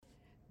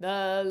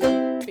The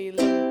lumpy,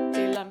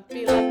 lumpy,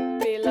 lumpy,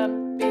 lumpy,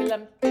 lumpy,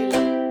 lumpy,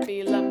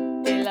 lumpy,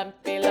 lumpy,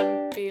 lumpy,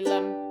 lumpy,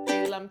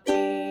 lumpy,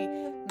 lumpy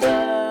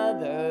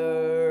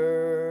mother.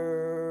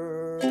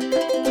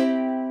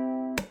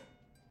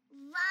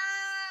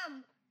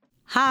 Mom!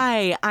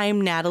 Hi,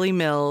 I'm Natalie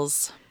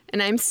Mills.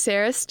 And I'm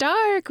Sarah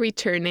Stark,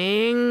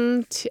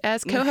 returning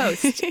as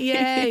co-host.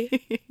 Yay!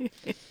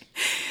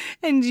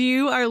 And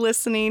you are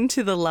listening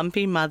to The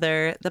Lumpy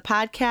Mother, the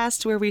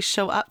podcast where we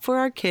show up for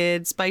our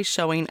kids by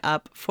showing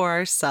up for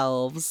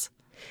ourselves.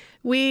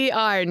 We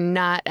are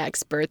not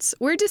experts.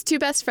 We're just two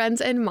best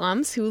friends and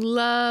moms who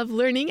love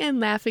learning and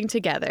laughing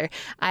together.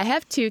 I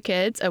have two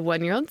kids, a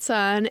 1-year-old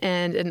son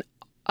and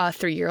a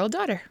 3-year-old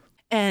daughter.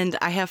 And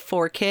I have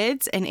 4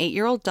 kids, an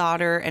 8-year-old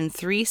daughter, and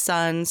 3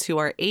 sons who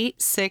are 8,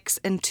 6,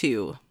 and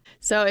 2.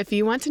 So if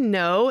you want to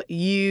know,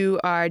 you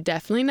are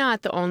definitely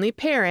not the only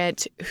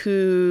parent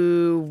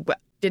who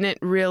didn't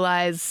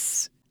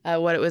realize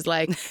what it was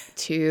like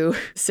to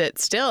sit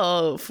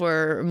still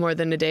for more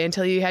than a day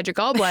until you had your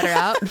gallbladder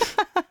out.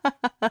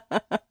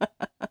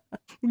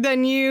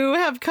 Then you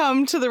have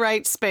come to the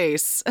right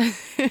space.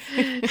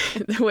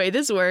 The way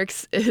this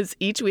works is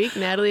each week,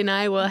 Natalie and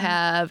I will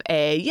have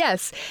a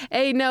yes,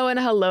 a no, and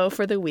a hello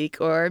for the week.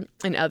 Or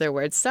in other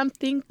words,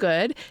 something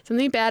good,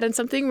 something bad, and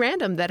something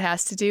random that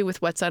has to do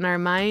with what's on our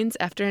minds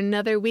after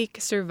another week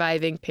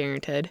surviving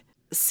parenthood.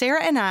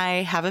 Sarah and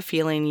I have a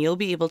feeling you'll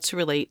be able to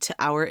relate to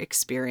our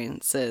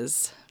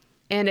experiences.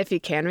 And if you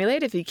can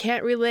relate, if you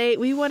can't relate,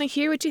 we want to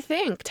hear what you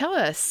think. Tell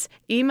us.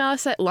 Email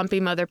us at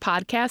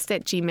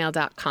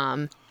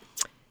lumpymotherpodcast@gmail.com.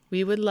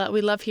 We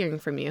love hearing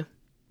from you.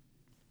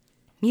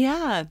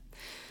 Yeah.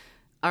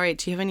 All right.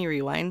 Do you have any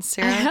rewinds,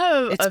 Sarah? I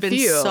have It's a been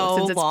few so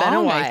since it's long, been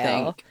a while. I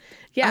think.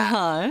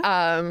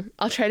 Yeah.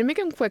 I'll try to make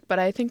them quick, but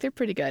I think they're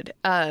pretty good.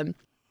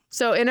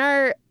 So in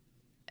our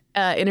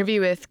interview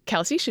with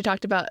Kelsey, she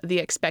talked about the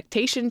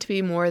expectation to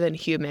be more than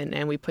human,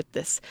 and we put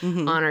this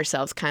on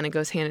ourselves. Kind of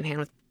goes hand in hand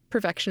with how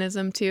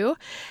too.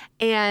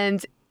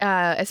 And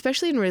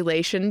especially in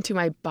relation to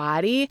my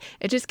body,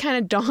 it just kind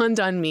of dawned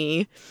on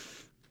me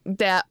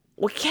that,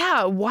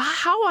 why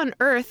on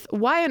earth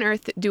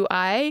do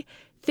I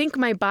think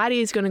my body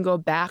is going to go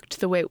back to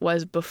the way it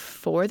was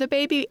before the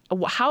baby?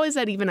 How is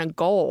that even a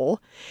goal?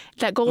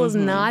 That goal is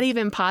not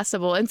even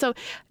possible. And so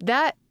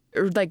that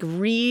like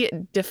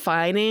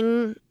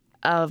redefining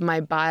of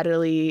my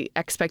bodily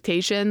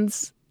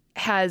expectations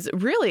has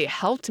really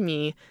helped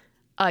me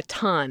a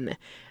ton.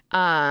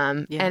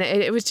 And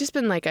it was just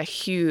been like a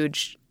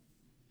huge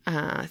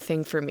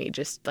thing for me.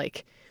 Just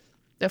like,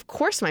 of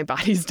course my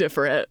body's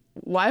different.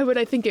 Why would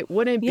I think it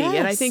wouldn't be? Yes.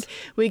 And I think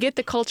we get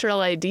the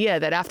cultural idea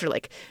that after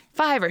like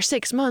 5 or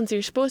 6 months,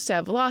 you're supposed to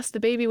have lost the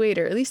baby weight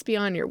or at least be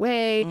on your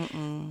way,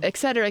 et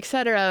cetera, et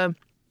cetera.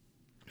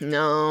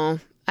 No.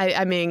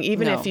 I mean,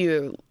 even if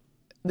you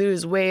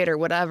lose weight or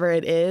whatever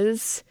it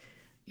is,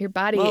 your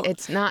body,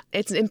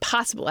 it's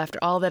impossible after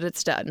all that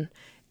it's done.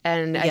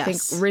 And I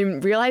think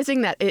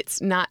realizing that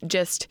it's not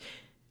just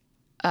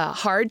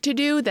hard to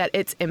do, that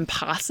it's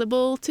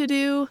impossible to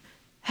do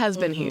has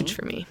been huge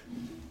for me.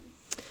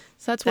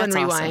 So that's one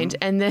rewind. Awesome.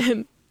 And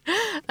then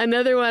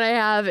another one I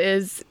have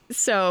is,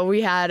 so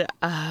we had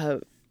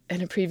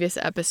in a previous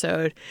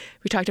episode,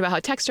 we talked about how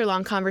text or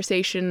long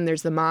conversation,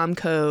 there's the mom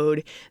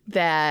code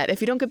that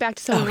if you don't get back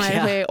to someone right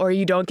away or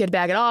you don't get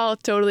back at all,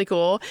 totally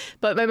cool.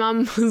 But my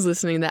mom was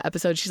listening to that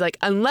episode. She's like,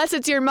 unless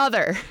it's your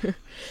mother.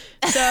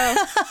 So,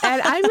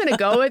 and I'm going to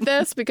go with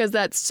this because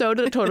that's so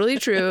totally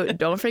true.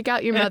 Don't freak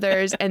out your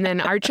mothers. And then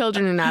our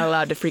children are not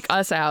allowed to freak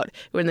us out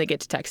when they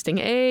get to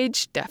texting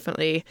age.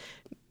 Definitely.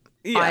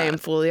 Yeah, I am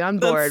fully on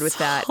board with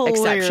that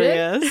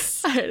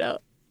hilarious. Exception. I know.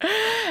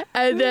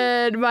 And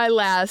then my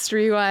last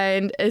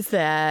rewind is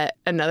that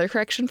another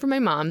correction from my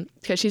mom,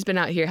 because she's been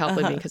out here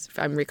helping me because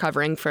I'm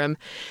recovering from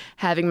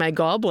having my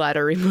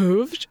gallbladder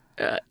removed.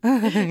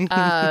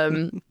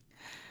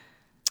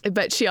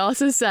 But she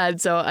also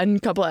said, so a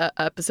couple of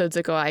episodes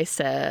ago, I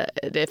said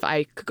if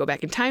I could go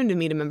back in time to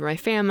meet a member of my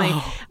family,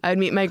 I'd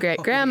meet my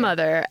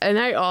great-grandmother. And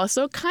I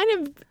also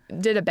kind of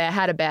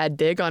had a bad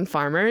dig on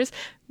farmers.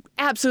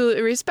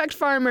 Absolutely respect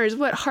farmers.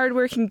 What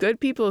hardworking, good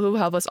people who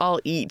help us all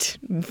eat.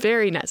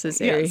 Very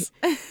necessary.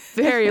 Yes.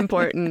 Very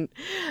important.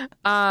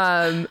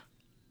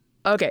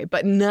 Okay,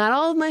 but not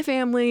all of my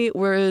family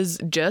was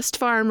just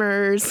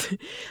farmers.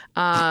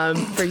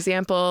 For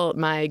example,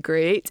 my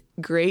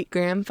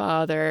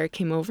great-great-grandfather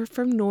came over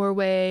from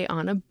Norway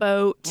on a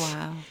boat.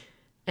 Wow.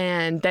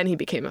 And then he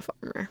became a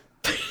farmer.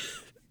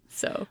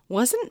 So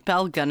wasn't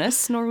Bell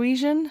Gunnis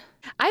Norwegian?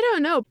 I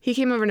don't know. He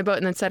came over in a boat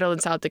and then settled in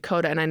South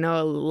Dakota. And I know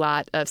a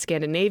lot of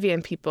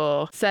Scandinavian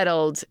people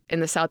settled in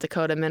the South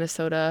Dakota,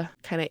 Minnesota,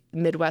 kind of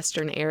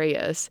Midwestern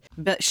areas.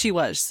 But she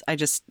was. I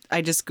just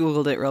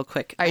Googled it real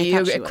quick. Are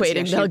you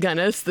equating Bell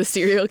Gunnis, the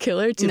serial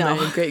killer, to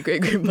my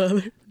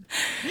great-great-grandmother?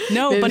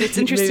 No, but it's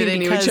interesting maybe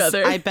they because knew each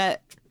other. I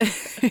bet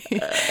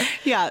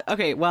Yeah.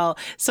 Okay. Well,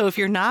 so if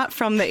you're not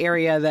from the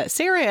area that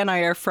Sarah and I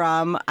are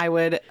from, I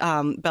would,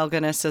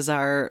 Belganis is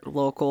our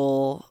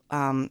local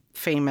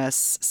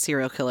famous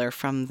serial killer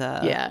from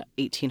the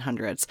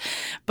 1800s.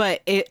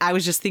 But I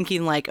was just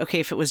thinking like, okay,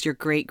 if it was your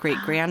great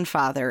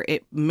grandfather,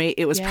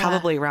 it was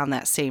probably around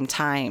that same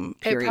time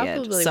period. It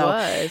probably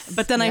was.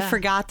 But then I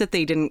forgot that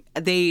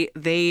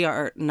they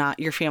are not,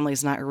 your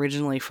family's not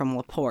originally from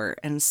LaPorte.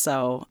 And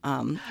so,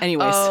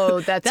 anyways. Oh,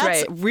 that's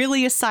right.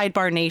 Really a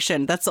sidebar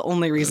nation. That's the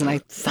only reason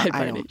I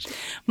don't.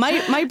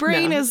 My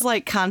brain is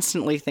like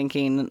constantly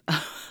thinking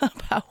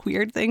about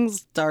weird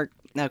things, dark.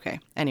 Okay.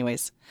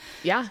 Anyways.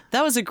 Yeah.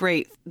 That's a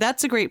great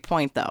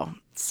point though.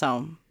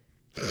 So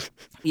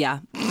yeah,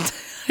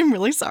 I'm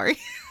really sorry.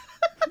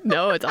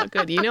 No, it's all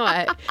good. You know,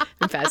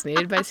 I'm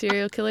fascinated by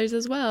serial killers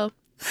as well.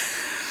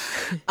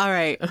 All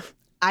right.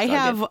 I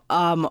have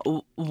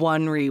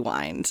one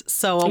rewind.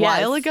 So a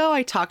while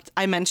ago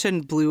I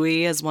mentioned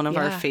Bluey as one of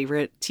our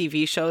favorite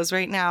TV shows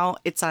right now.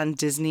 It's on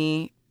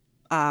Disney.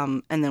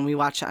 And then we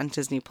watch it on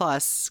Disney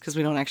Plus because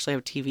we don't actually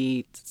have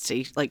TV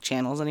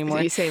channels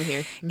anymore. Same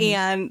here. Mm-hmm.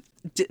 And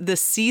the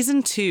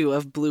season 2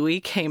 of Bluey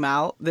came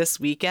out this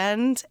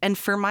weekend. And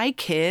for my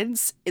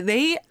kids,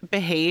 they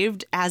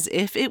behaved as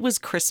if it was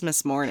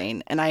Christmas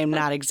morning. And I am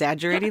not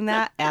exaggerating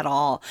that at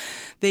all.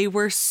 They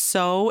were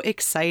so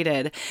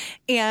excited.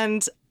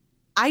 And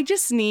I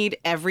just need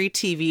every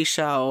TV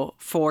show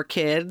for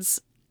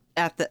kids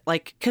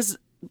because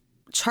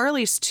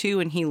Charlie's 2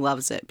 and he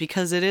loves it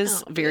because it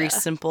is very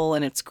simple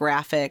and it's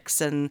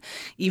graphics and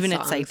even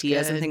its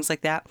ideas and things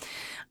like that.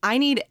 I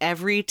need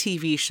every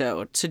TV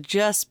show to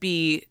just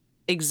be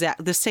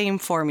the same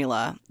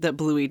formula that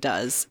Bluey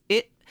does.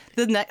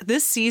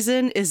 This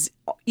season is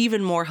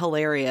even more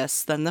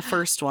hilarious than the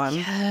first one.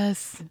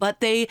 Yes. But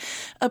they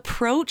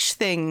approach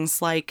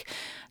things like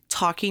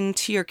talking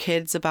to your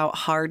kids about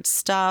hard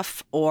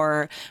stuff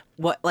or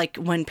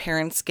when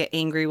parents get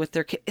angry with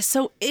their kids.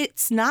 So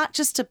it's not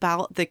just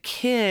about the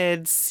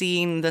kids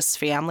seeing this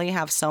family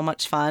have so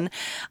much fun.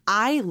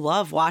 I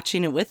love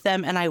watching it with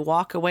them and I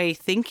walk away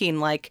thinking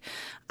like,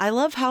 I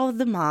love how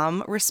the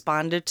mom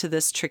responded to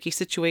this tricky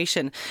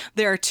situation.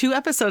 There are 2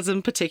 episodes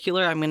in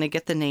particular. I'm going to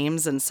get the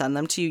names and send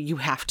them to you. You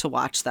have to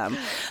watch them.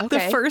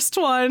 Okay. The first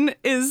one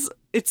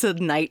it's a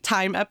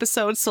nighttime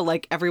episode. So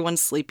like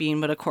everyone's sleeping,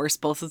 but of course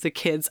both of the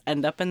kids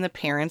end up in the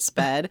parents'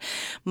 bed.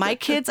 My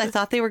kids, I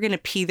thought they were going to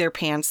pee their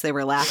pants. They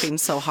were laughing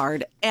so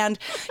hard. And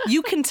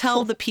you can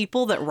tell the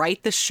people that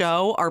write the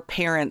show are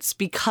parents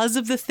because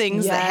of the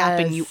things that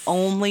happen. You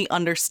only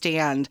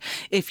understand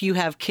if you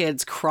have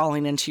kids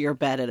crawling into your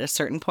bed at a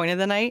certain point of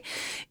the night.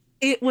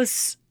 It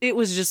was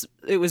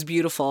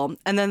beautiful.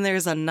 And then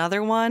there's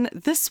another one.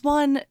 This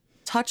one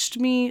touched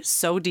me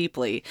so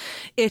deeply.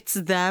 It's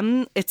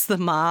the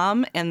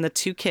mom and the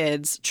 2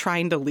 kids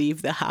trying to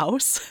leave the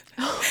house.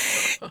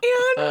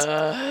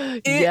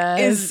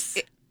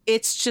 And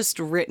it's just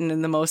written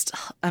in the most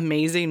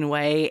amazing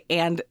way.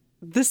 And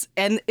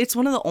it's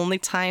one of the only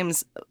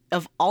times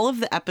of all of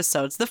the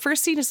episodes. The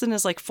first season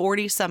is like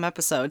 40 some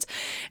episodes.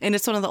 And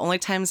it's one of the only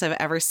times I've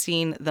ever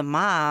seen the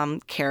mom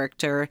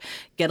character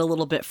get a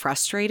little bit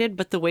frustrated.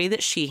 But the way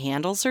that she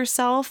handles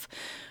herself,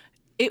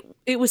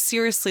 it was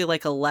seriously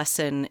like a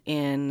lesson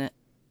in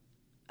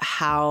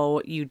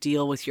how you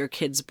deal with your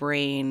kid's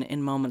brain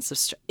in moments of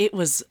stress. It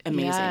was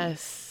amazing.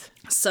 Yes.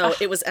 So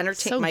it was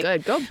entertaining. So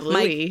good. Go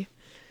Bluey.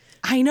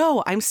 I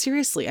know.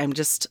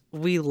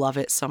 We love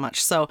it so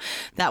much. So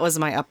that was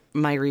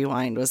my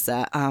rewind was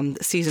that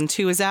season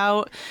 2 is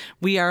out.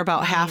 We are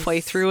about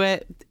halfway through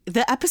it.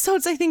 The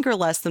episodes I think are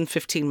less than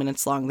 15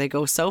 minutes long. They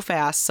go so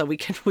fast. So we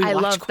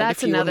watch quite a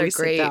few when we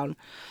sit down.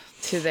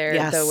 To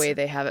the way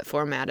they have it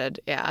formatted.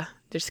 Yeah.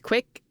 Just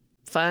quick,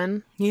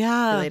 fun,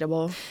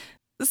 relatable.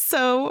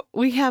 So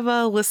we have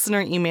a listener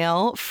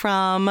email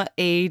from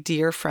a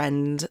dear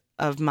friend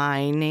of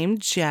mine named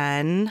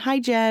Jen. Hi,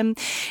 Jen.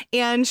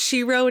 And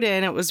she wrote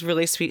in, it was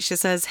really sweet. She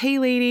says, "Hey,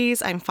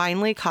 ladies, I'm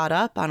finally caught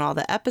up on all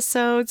the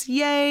episodes.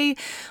 Yay.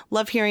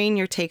 Love hearing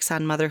your takes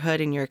on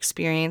motherhood and your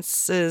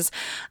experiences.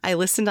 I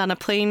listened on a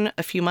plane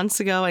a few months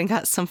ago and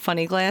got some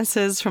funny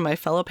glances from my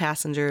fellow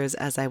passengers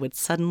as I would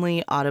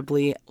suddenly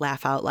audibly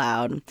laugh out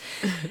loud.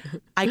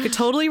 I could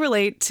totally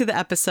relate to the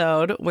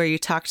episode where you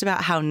talked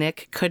about how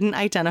Nick couldn't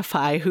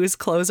identify whose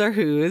clothes are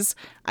whose.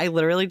 I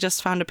literally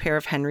just found a pair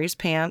of Henry's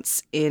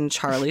pants in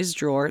Charlie's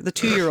drawer, the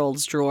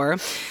 2-year-old's drawer,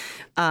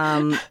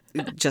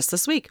 just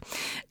this week.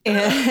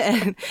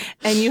 And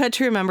you had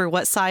to remember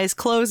what size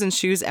clothes and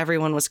shoes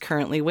everyone was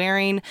currently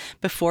wearing.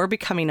 Before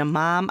becoming a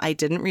mom, I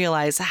didn't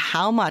realize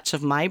how much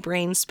of my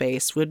brain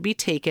space would be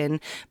taken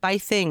by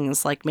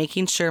things like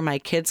making sure my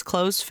kids'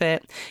 clothes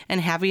fit and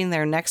having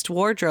their next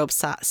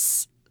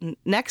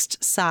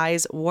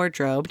size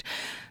wardrobe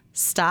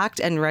stocked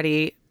and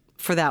ready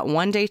for that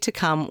one day to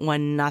come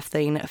when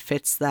nothing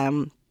fits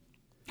them.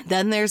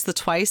 Then there's the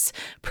twice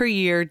per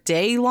year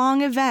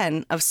day-long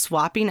event of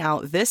swapping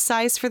out this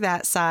size for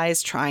that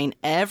size, trying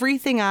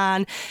everything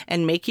on,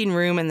 and making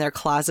room in their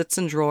closets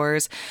and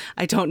drawers.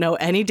 I don't know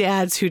any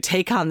dads who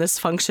take on this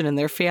function in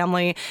their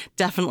family.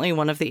 Definitely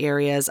one of the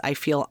areas I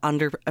feel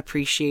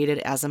underappreciated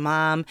as a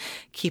mom.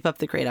 Keep up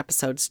the great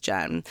episodes,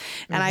 Jen.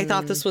 And I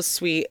thought this was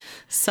sweet.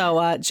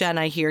 So, Jen,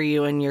 I hear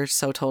you, and you're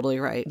so totally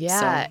right.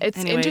 Yeah, so,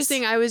 it's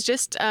interesting. I was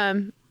just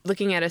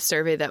looking at a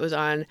survey that was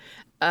on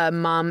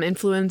mom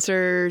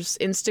influencer's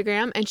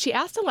Instagram, and she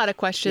asked a lot of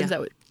questions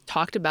that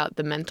talked about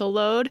the mental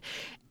load.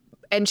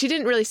 And she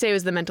didn't really say it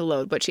was the mental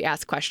load, but she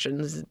asked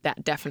questions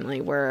that definitely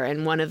were.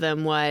 And one of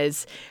them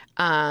was,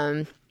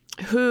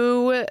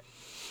 who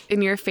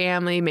in your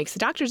family makes the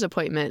doctor's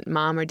appointment,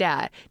 mom or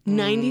dad?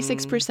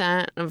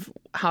 96% of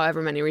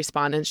however many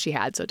respondents she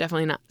had, so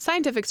definitely not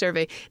scientific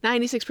survey,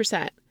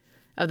 96%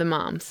 of the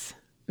moms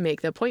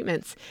make the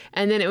appointments.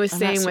 And then it was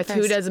saying with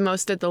who does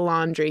most of the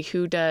laundry,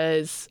 who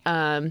does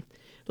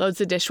loads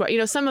the dishwasher. You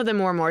know, some of them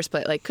were more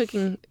split, like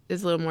cooking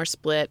is a little more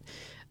split.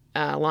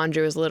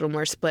 Laundry was a little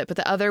more split, but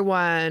the other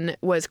one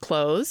was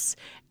clothes,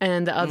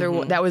 and the other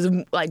one, that was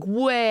like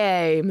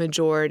way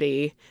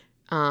majority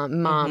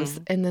moms.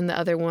 And then the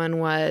other one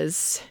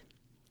was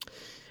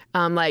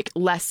like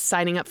less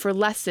signing up for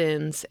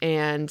lessons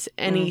and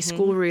any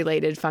school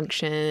related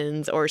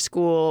functions or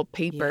school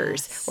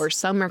papers or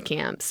summer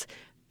camps.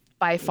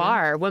 By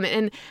far, women.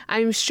 And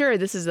I'm sure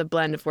this is a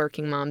blend of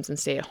working moms and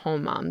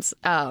stay-at-home moms.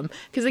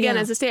 Because again,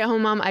 as a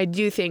stay-at-home mom, I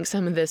do think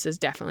some of this is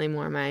definitely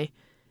more my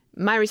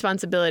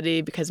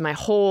responsibility, because my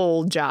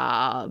whole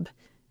job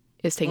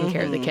is taking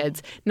care of the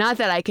kids. Not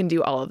that I can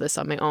do all of this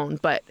on my own,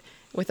 but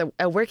with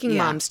a working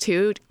moms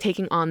too,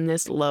 taking on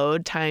this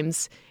load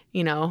times,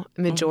 you know,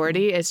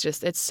 majority is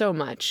just, it's so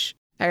much.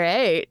 All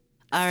right.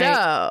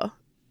 So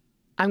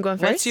I'm going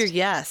first. What's your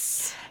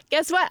yes?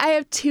 Guess what? I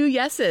have 2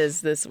 yeses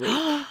this week.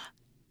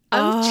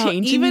 I'm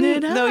changing even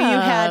it up. though you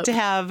had to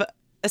have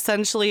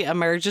essentially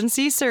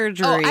emergency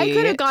surgery. Oh, I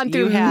could have gone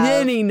through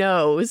many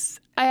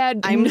no's.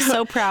 I'm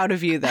so proud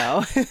of you,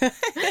 though.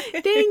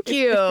 Thank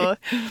you.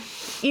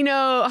 You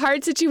know,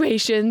 hard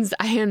situations,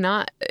 I am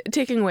not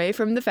taking away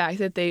from the fact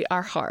that they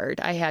are hard.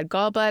 I had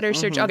gallbladder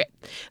surgery. Okay,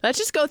 let's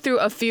just go through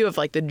a few of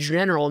like the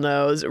general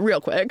no's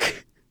real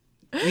quick.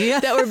 Yeah.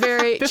 That were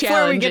very Before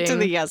challenging. we get to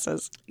the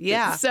yeses.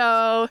 Yeah.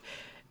 So,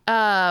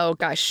 oh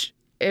gosh.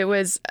 It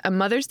was a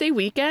Mother's Day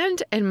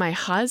weekend, and my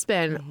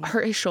husband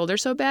hurt his shoulder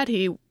so bad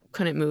he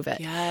couldn't move it.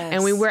 Yes.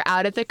 And we were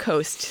out at the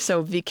coast,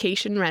 so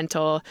vacation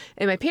rental,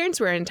 and my parents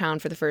were in town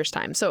for the first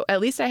time. So at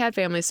least I had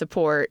family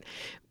support,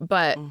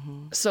 but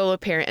solo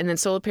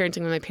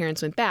parenting when my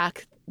parents went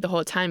back the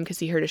whole time because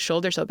he hurt his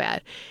shoulder so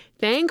bad.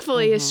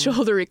 Thankfully, his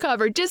shoulder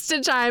recovered just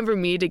in time for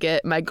me to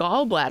get my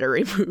gallbladder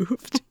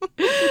removed.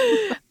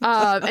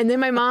 And then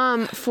my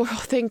mom,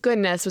 thank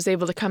goodness, was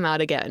able to come out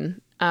again.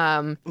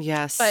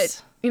 Yes.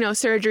 But you know,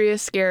 surgery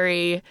is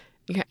scary.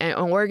 An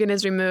organ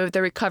is removed.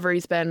 The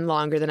recovery's been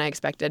longer than I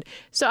expected.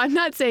 So I'm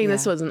not saying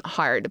this wasn't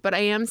hard, but I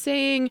am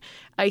saying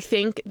I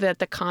think that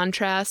the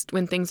contrast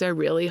when things are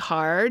really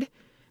hard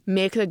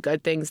make the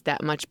good things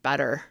that much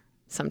better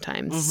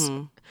sometimes.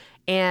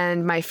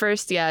 And my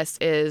first yes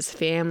is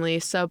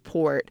family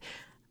support.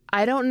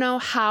 I don't know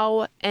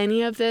how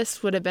any of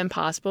this would have been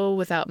possible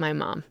without my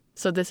mom.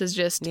 So this is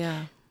just,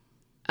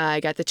 I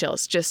got the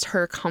chills. Just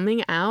her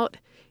coming out.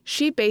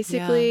 She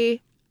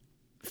basically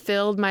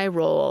filled my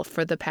role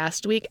for the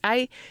past week.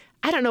 I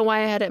don't know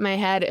why I had it in my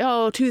head,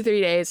 2-3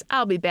 days,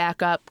 I'll be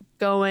back up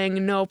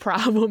going, no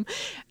problem.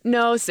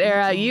 No,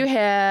 Sarah, you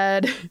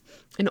had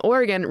an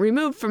organ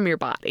removed from your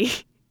body.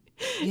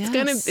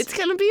 Yes. It's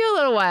gonna be a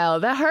little while.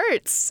 That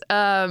hurts.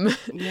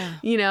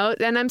 You know,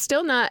 and I'm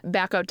still not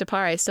back up to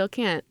par. I still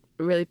can't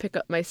really pick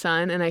up my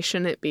son, and I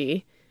shouldn't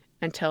be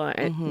until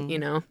I, you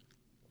know.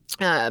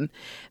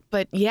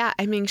 But yeah,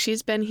 I mean,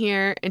 she's been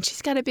here and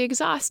she's got to be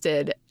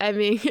exhausted. I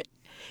mean,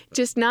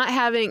 just not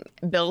having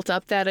built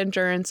up that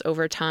endurance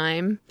over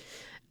time.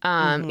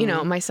 You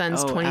know, my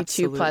son's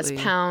 22 plus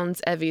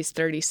pounds, Evie's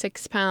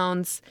 36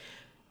 pounds,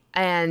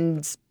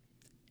 and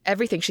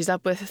everything. She's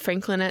up with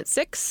Franklin at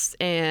 6,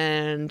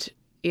 and,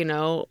 you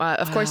know,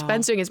 of course,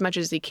 Ben's doing as much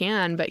as he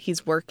can, but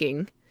he's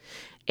working.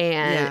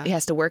 And he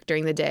has to work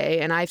during the day,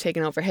 and I've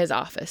taken over his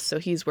office, so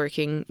he's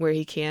working where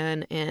he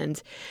can.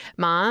 And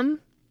Mom,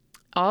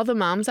 all the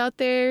moms out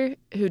there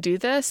who do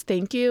this,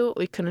 thank you.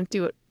 We couldn't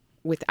do it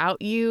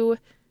without you.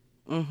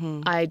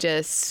 I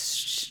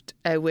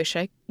wish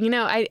I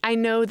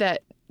know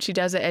that she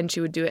does it and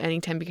she would do it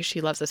anytime because she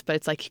loves us, but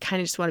it's like you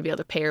kind of just want to be able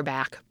to pay her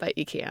back, but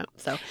you can't.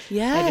 So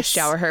I just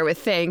shower her with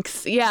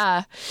thanks.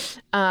 Yeah.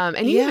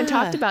 And you even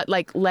talked about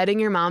like letting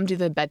your mom do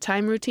the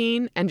bedtime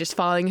routine and just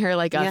following her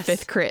like a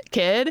fifth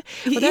kid.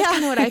 Well, that's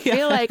kind of what I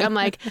feel like. I'm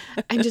like,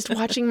 I'm just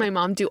watching my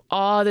mom do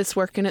all this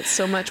work and it's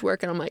so much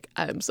work. And I'm like,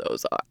 I'm so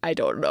sorry. I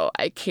don't know.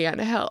 I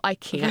can't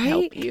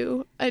help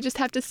you. I just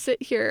have to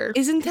sit here.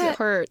 It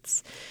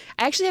hurts.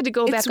 I actually had to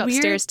go back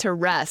upstairs to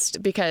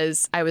rest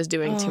because I was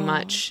doing too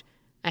much.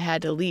 I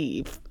had to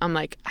leave. I'm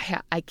like,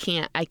 I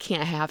can't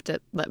have to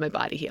let my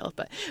body heal.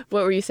 But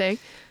what were you saying?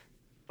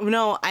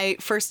 No,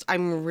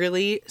 I'm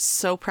really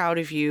so proud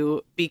of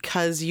you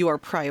because you are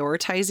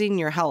prioritizing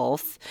your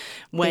health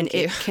when Thank you.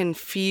 it can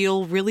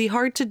feel really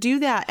hard to do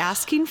that.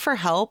 Asking for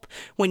help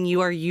when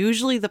you are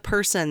usually the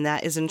person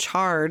that is in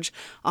charge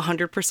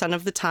 100%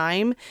 of the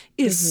time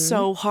is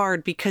so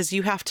hard because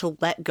you have to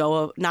let go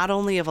of not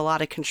only of a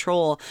lot of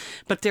control,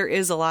 but there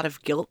is a lot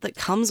of guilt that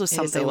comes with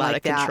something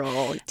like that. It is a lot of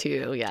control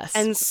too, yes.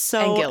 And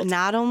so guilt.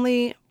 not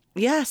only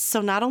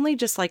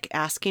just like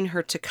asking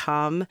her to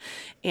come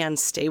and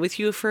stay with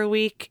you for a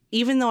week,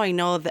 even though I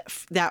know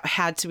that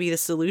had to be the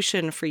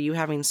solution for you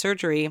having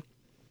surgery,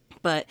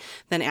 but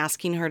then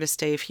asking her to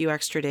stay a few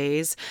extra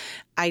days,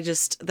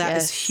 that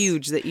is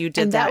huge that you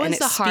did that. And that was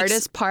the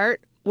hardest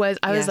part was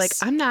I was like,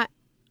 I'm not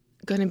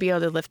going to be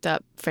able to lift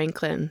up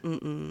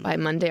Franklin by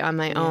Monday on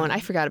my own. I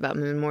forgot about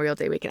Memorial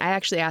Day weekend. I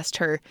actually asked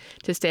her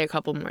to stay a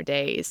couple more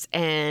days.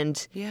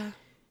 And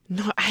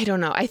no, I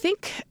don't know. I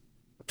think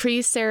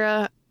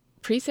pre-Sarah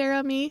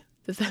me,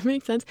 does that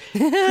make sense?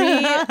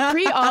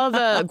 Pre all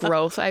the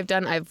growth I've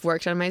done, I've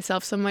worked on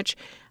myself so much,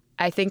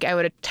 I think I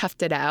would have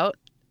toughed it out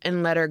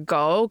and let her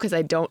go because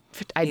I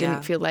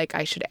didn't feel like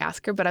I should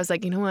ask her. But I was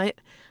like, you know what?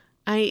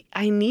 I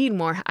need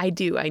more. I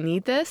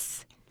need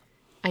this.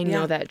 I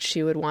know that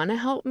she would want to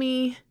help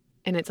me,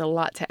 and it's a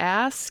lot to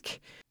ask.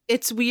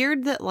 It's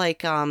weird that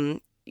like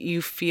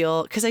you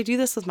feel, because I do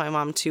this with my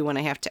mom too when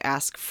I have to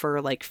ask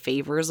for like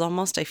favors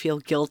almost. I feel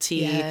guilty.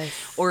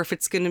 Yes. Or if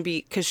it's going to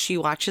be, because she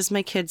watches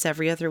my kids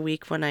every other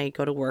week when I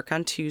go to work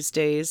on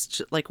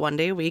Tuesdays, like one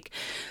day a week.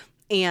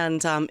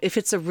 And if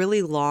it's a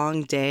really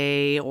long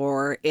day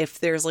or if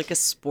there's like a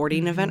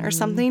sporting event or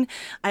something,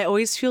 I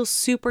always feel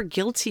super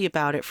guilty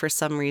about it for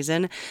some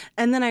reason.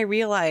 And then I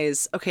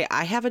realize, okay,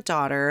 I have a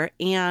daughter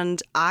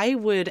and I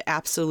would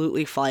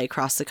absolutely fly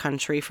across the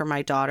country for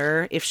my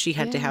daughter if she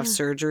had to have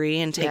surgery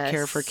and take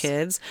care of her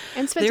kids.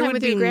 And spend time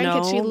with your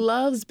grandkids. She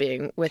loves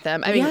being with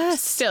them. I mean,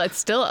 it's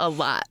still a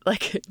lot.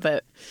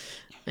 But...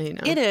 You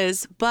know. It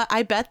is, but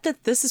I bet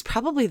that this is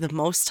probably the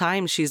most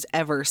time she's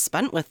ever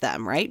spent with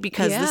them, right?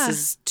 Because this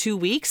is 2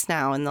 weeks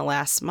now in the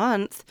last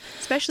month.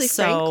 Especially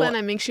Franklin.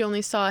 I mean, she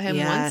only saw him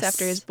once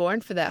after he was born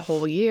for that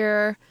whole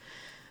year.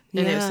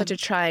 And it was such a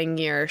trying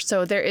year.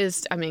 So there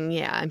is, I mean,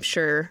 I'm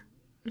sure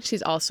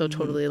she's also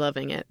totally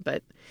loving it,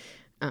 but...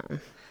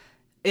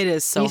 it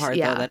is so hard,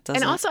 though, that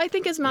doesn't... And also, I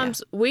think as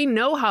moms, we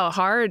know how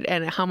hard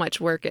and how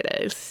much work it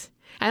is.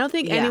 I don't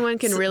think anyone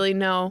can really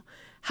know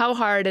how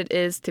hard it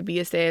is to be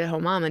a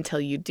stay-at-home mom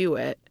until you do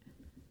it.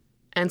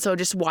 And so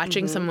just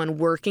watching someone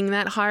working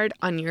that hard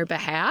on your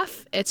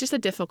behalf, it's just a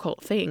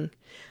difficult thing.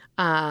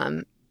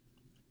 But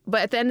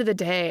at the end of the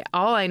day,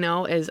 all I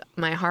know is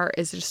my heart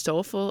is just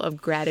so full of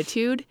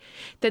gratitude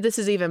that this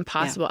is even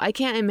possible. I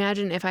can't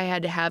imagine if I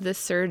had to have this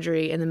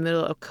surgery in the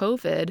middle of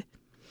COVID.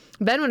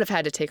 Ben would have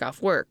had to take off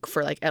work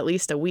for like at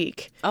least a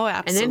week. Oh,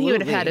 absolutely. And then he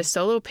would have had a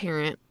solo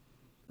parent.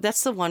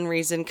 That's the one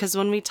reason, because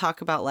when we talk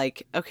about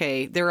like,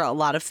 okay, there are a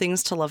lot of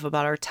things to love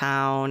about our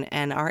town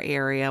and our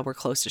area. We're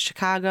close to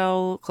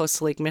Chicago, close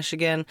to Lake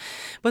Michigan,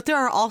 but there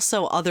are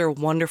also other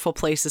wonderful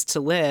places to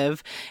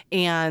live.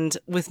 And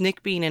with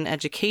Nick being in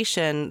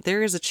education,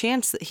 there is a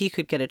chance that he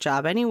could get a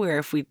job anywhere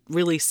if we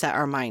really set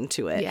our mind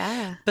to it.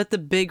 Yeah. But the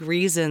big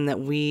reason that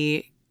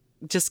we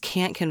just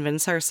can't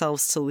convince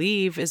ourselves to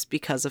leave is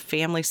because of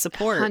family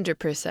support.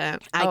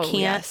 100%. I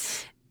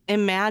can't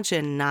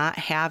imagine not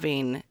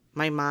having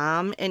my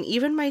mom and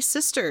even my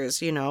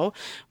sisters, you know,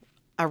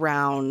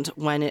 around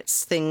when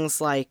it's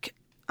things like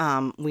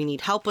we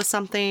need help with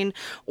something,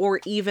 or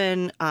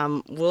even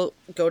we'll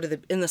go to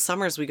in the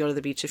summers, we go to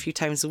the beach a few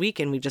times a week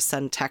and we just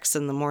send texts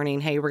in the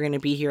morning, hey, we're going to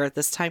be here at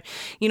this time.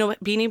 You know,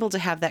 being able to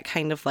have that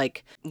kind of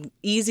like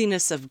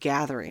easiness of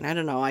gathering. I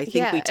don't know. I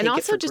think we take and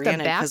also it for just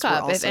granted a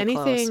backup. If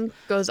anything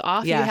goes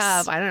off, you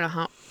have, I don't know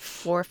how,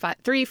 4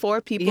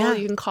 people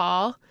you can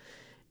call.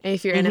 And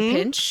if you're in a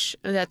pinch,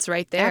 that's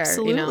right there.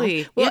 Absolutely.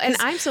 You know? Well, and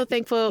I'm so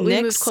thankful we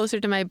moved closer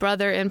to my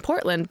brother in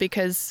Portland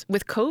because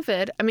with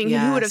COVID, I mean,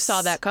 who would have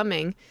saw that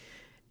coming?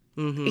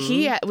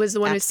 He was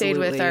the one who stayed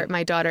with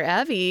my daughter,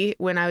 Evie,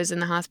 when I was in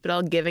the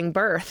hospital giving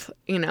birth,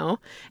 you know,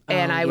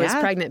 and I was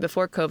pregnant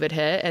before COVID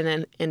hit and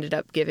then ended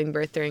up giving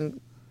birth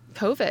during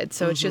COVID.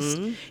 So it's just,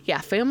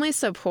 family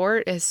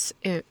support is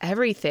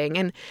everything.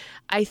 And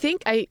I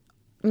think I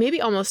maybe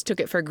almost took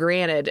it for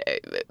granted,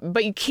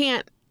 but you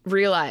can't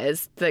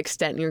realize the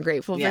extent you're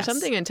grateful for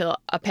something until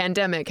a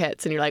pandemic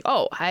hits and you're like,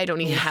 oh, I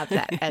don't even have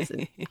that as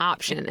an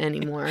option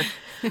anymore.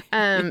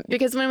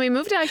 Because when we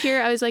moved out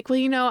here, I was like, well,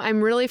 you know, I'm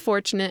really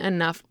fortunate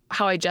enough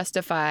how I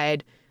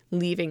justified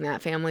leaving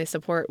that family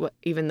support,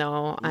 even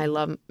though I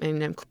love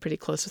and I'm pretty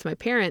close with my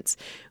parents,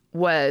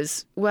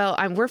 was, well,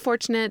 we're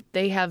fortunate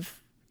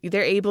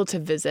they're able to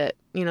visit.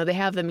 You know, they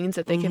have the means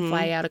that they can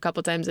fly out a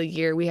couple times a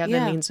year. We have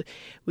the means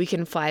we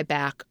can fly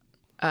back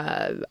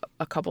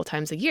a couple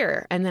times a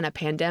year, and then a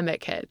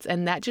pandemic hits,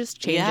 and that just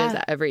changes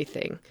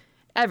everything.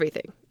 I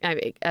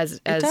mean,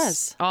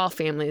 as all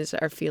families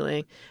are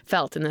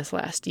felt in this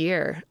last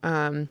year.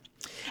 And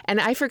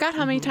I forgot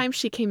how many times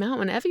she came out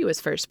when Evie was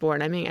first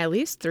born. I mean, at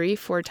least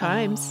 3-4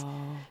 times.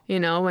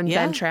 when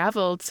Ben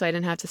traveled, so I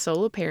didn't have to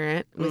solo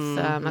parent with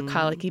a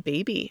colicky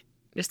baby.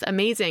 Just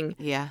amazing.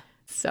 Yeah.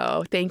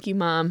 So thank you,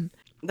 Mom.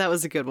 That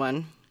was a good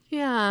one.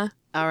 Yeah.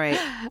 All right.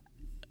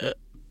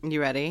 You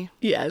ready?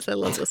 Yes, I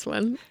love this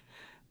one.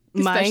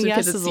 My Especially 'cause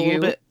yes is it's a little you.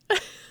 bit.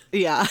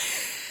 Yeah.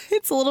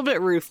 It's a little bit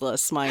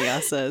ruthless, my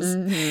yes is.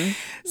 Mm-hmm.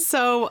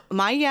 So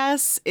my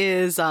yes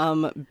is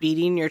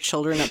beating your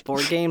children at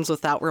board games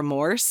without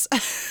remorse.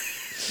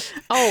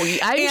 Oh,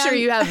 I'm sure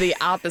you have the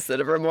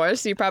opposite of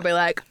remorse. You're probably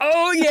like,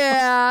 oh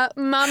yeah,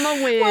 Mama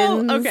wins.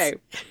 Well, okay.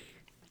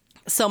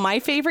 So my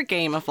favorite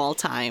game of all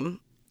time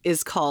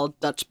is called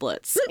Dutch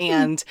Blitz,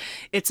 and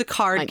it's a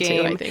card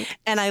game. Too, I think.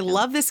 And I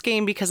love this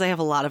game because I have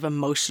a lot of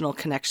emotional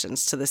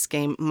connections to this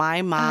game.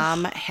 My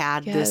mom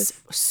had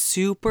this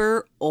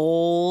super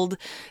old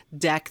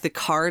deck. The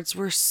cards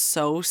were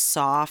so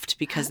soft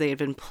because they had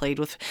been played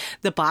with.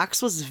 The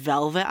box was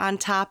velvet on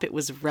top. It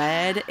was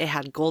red. It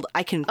had gold.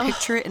 I can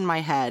picture it in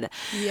my head.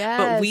 Yes.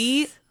 But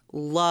we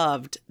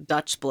loved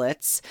Dutch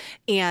Blitz,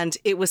 and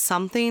it was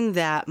something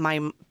that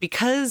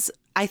because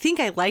I think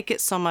I like it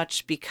so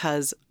much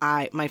because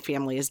my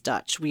family is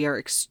Dutch. We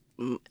are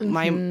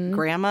my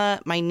grandma,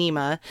 my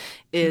Nima,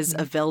 is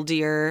a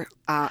Veldier.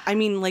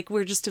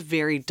 We're just a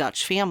very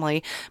Dutch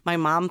family. My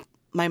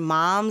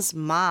mom's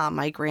mom,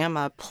 my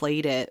grandma,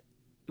 played it.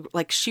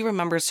 Like, she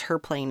remembers her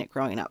playing it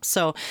growing up.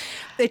 So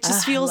it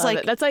just feels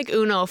like... That's like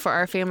Uno for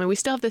our family. We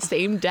still have the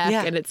same deck,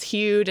 and it's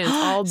huge, and it's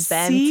all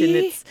bent, See? and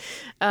it's...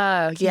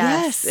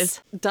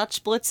 yes.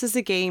 Dutch Blitz is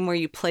a game where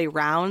you play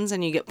rounds,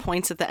 and you get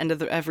points at the end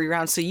of every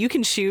round. So you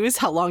can choose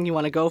how long you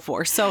want to go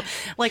for. So,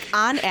 like,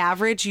 on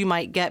average, you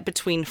might get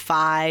between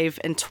 5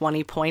 and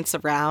 20 points a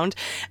round.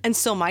 And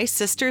so my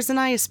sisters and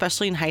I,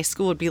 especially in high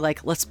school, would be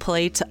like, let's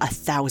play to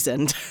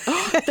 1,000.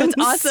 That's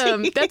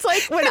awesome. That's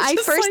like when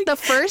the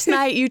first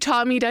night you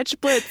taught me Dutch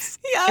Blitz.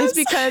 Yes. It's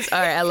because, all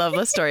right, I love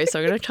this story, so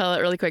I'm going to tell it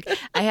really quick.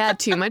 I had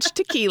too much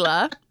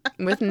tequila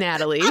with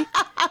Natalie.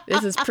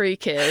 This is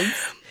pre-kids.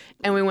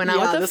 And we went out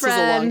with a friend. This was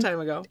a long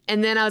time ago.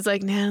 And then I was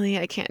like, Natalie,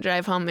 I can't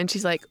drive home. And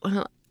she's like,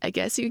 well, I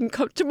guess you can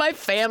come to my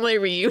family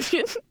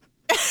reunion.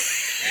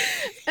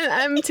 And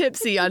I'm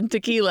tipsy on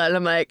tequila. And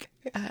I'm like,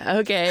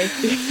 okay.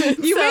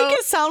 You make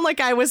it sound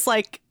like I was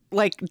like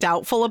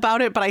doubtful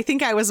about it, but I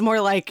think I was more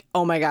like,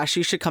 oh my gosh,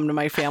 you should come to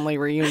my family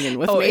reunion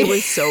with me. It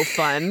was so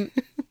fun.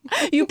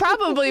 You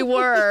probably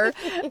were,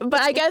 but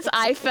I guess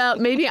I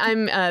felt, maybe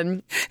I'm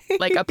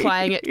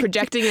applying it,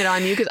 projecting it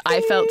on you because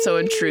I felt so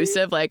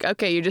intrusive. Like,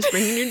 okay, you're just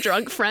bringing your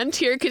drunk friend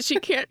here because she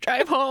can't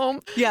drive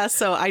home. Yeah,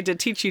 so I did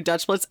teach you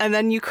Dutch Blitz, and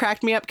then you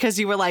cracked me up because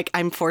you were like,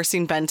 I'm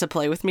forcing Ben to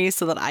play with me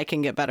so that I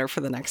can get better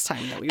for the next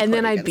time that we play. And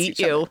then I beat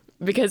you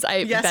because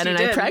Ben and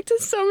I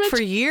practiced so much.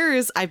 For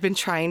years, I've been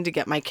trying to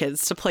get my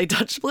kids to play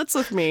Dutch Blitz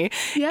with me.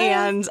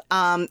 Yeah.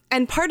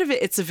 And part of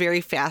it, it's a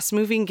very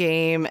fast-moving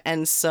game,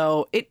 and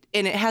so it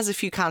has a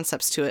few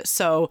concepts to it.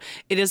 So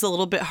it is a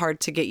little bit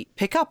hard to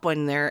pick up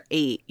when they're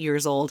 8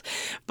 years old.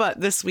 But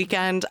this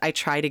weekend, I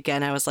tried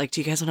again. I was like, do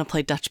you guys want to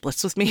play Dutch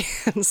Blitz with me?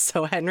 And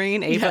so Henry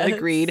and Ava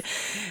agreed.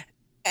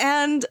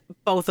 And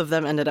both of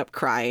them ended up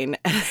crying.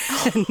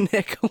 And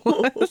Nick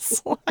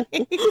was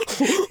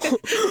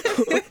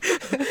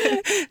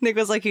Nick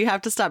was like, you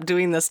have to stop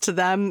doing this to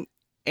them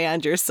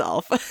and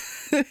yourself.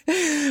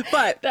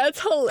 But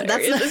that's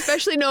hilarious,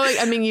 especially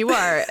knowing, you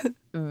are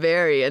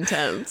very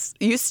intense.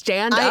 You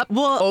stand up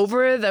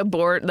over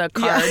the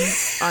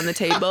cards on the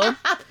table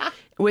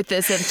with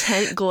this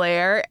intent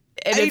glare.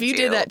 And if you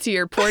did that to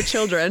your poor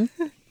children,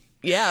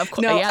 yeah, of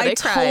course. No, yeah, they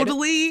cried.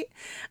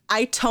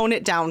 I tone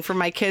it down for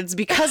my kids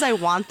because I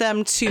want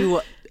them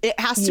to... It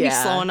has to be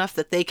slow enough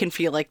that they can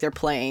feel like they're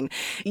playing.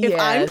 If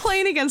I'm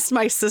playing against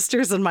my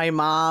sisters and my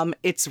mom,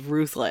 it's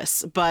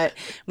ruthless. But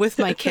with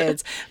my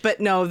kids,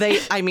 but no,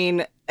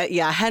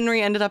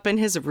 Henry ended up in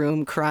his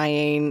room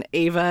crying.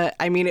 Ava,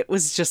 it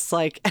was just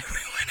like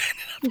everyone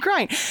ended up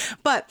crying.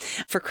 But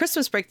for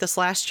Christmas break this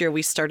last year,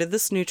 we started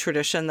this new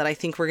tradition that I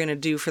think we're going to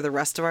do for the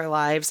rest of our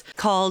lives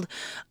called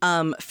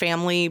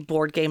Family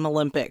Board Game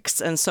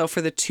Olympics. And so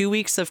for the 2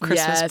 weeks of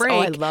Christmas break,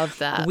 I love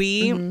that.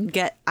 We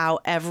get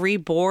out every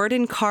board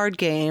and card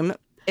game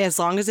as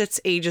long as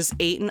it's ages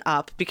 8 and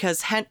up,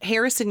 because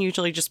Harrison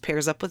usually just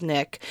pairs up with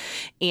Nick,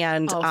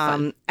 and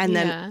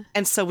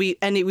so we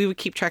would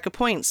keep track of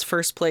points.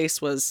 First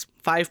place was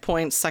 5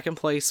 points, second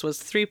place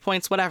was 3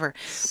 points, whatever.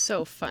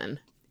 So fun.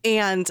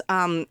 And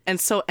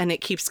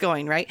it keeps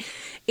going, right?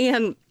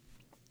 And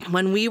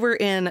when we were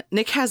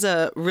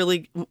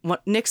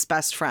Nick's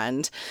best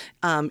friend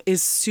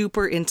is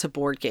super into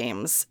board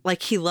games.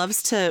 Like, he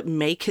loves to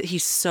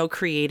he's so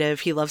creative.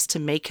 He loves to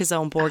make his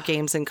own board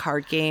games and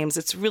card games.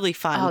 It's really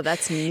fun. Oh,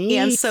 that's neat.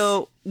 And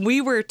so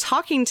we were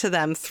talking to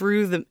them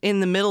in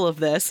the middle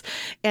of this,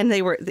 and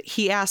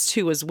he asked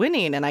who was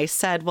winning. And I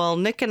said, well,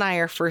 Nick and I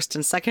are first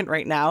and second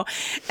right now.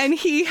 And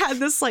he had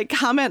this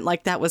comment,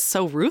 like, that was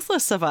so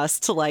ruthless of us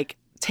to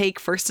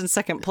take first and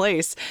second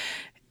place.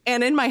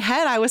 And in my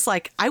head, I was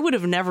like, I would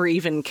have never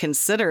even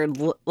considered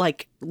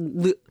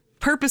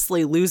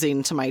purposely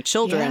losing to my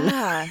children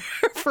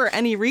for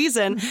any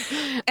reason.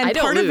 And I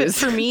don't part of it lose.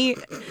 for me,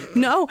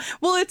 no,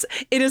 well, it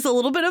is a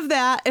little bit of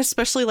that,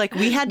 especially like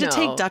we had to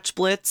take Dutch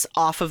Blitz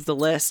off of the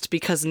list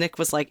because Nick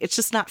was like, it's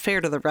just not fair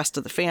to the rest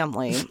of the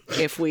family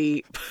if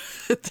we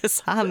put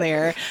this on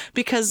there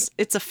because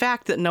it's a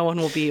fact that no one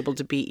will be able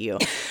to beat you.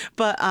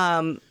 But,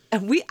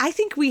 I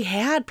think we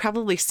had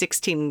probably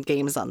 16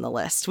 games on the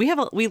list.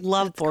 We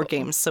love board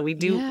games, so we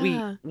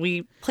do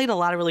we played a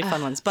lot of really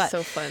fun ones. But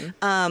so fun.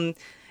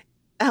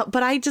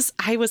 But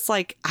I was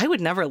like, I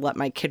would never let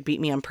my kid beat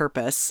me on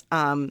purpose.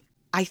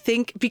 I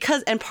think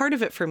and part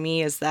of it for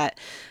me is that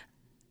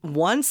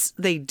once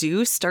they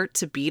do start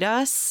to beat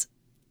us,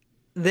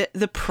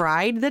 the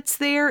pride that's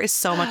there is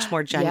so much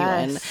more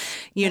genuine.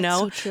 You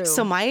know, so true.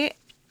 So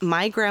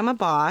my grandma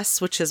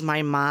boss, which is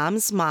my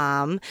mom's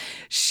mom,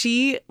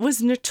 she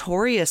was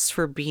notorious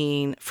for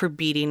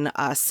beating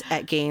us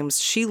at games.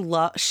 She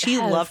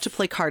loved to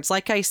play cards.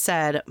 Like I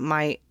said,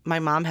 my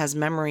mom has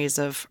memories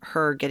of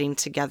her getting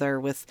together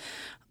with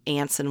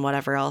aunts and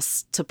whatever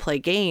else to play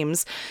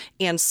games.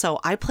 And so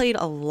I played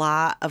a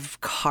lot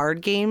of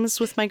card games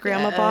with my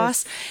grandma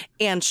boss,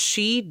 and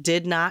she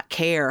did not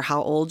care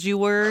how old you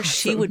were. Awesome.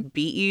 She would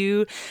beat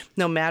you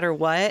no matter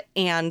what.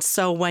 And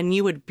so when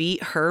you would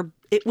beat her,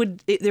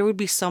 there would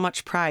be so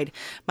much pride.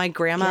 My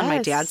grandma on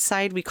my dad's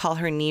side, we call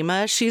her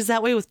Nima. She's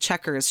that way with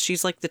checkers.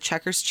 She's like the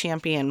checkers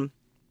champion.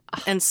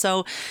 And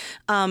so,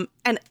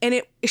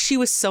 she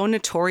was so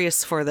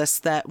notorious for this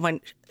that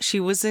when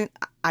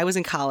I was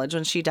in college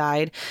when she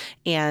died,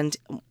 and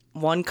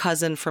one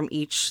cousin from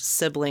each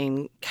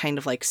sibling kind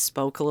of like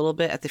spoke a little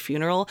bit at the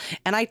funeral.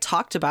 And I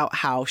talked about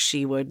how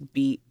she would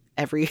beat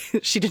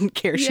she didn't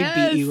care. She'd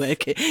beat you.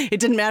 Like, it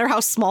didn't matter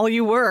how small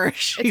you were.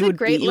 She would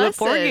beat you at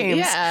board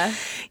games.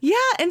 Yeah.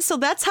 And so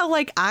that's how,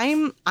 like,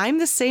 I'm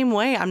the same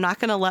way. I'm not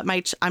going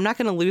to I'm not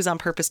going to lose on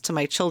purpose to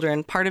my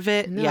children. Part of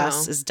it,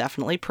 yes, is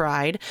definitely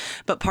pride.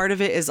 But part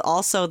of it is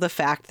also the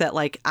fact that,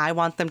 like, I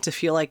want them to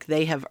feel like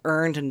they have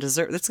earned and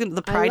deserve. That's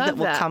the pride that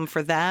will come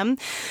for them.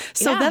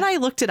 So then I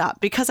looked it up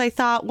because I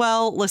thought,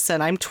 well,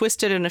 listen, I'm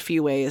twisted in a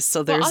few ways.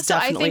 So there's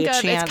definitely a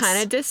chance. It's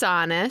kind of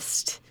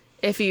dishonest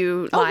if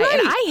you lie. Right.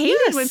 And I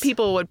hated when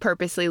people would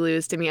purposely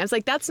lose to me. I was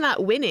like, that's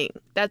not winning.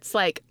 That's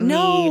like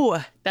me.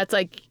 That's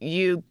like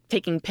you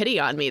taking pity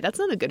on me. That's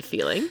not a good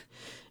feeling.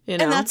 You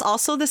know? And that's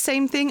also the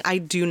same thing. I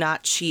do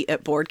not cheat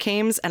at board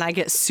games, and I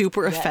get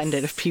super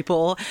offended if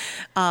people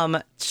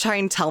try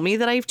and tell me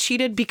that I've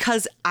cheated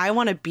because I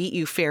want to beat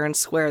you fair and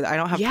square. I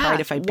don't have pride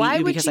if I beat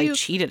you because I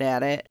cheated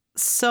at it.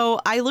 So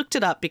I looked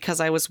it up because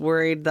I was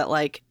worried that,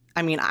 like,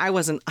 I mean,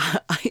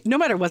 no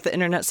matter what the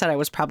internet said, I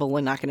was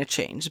probably not going to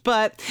change.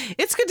 But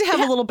it's good to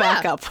have a little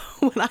backup.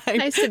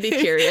 Nice to be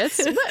curious.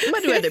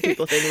 What do other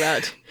people think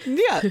about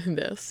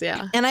this?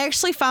 Yeah. And I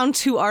actually found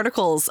 2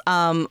 articles.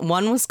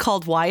 One was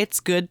called Why It's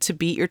Good to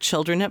Beat Your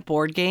Children at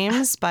Board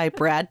Games by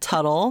Brad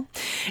Tuttle.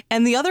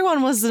 And the other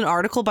one was an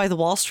article by the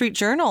Wall Street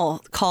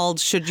Journal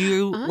called Should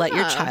You Let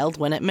Your Child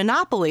Win at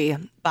Monopoly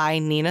by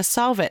Nina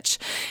Sovich.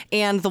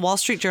 And the Wall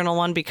Street Journal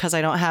one, because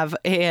I don't have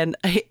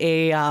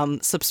a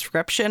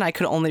subscription, I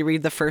could only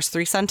read the first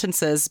 3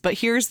 sentences. But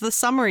here's the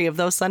summary of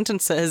those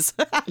sentences.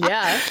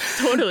 Yeah,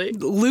 totally.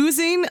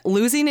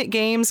 Losing at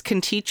games can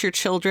teach your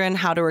children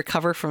how to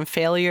recover from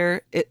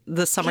failure.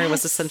 The summary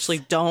was essentially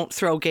don't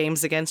throw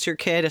games against your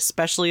kid,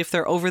 especially if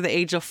they're over the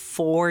age of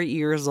 4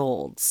 years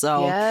old.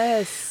 So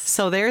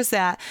there's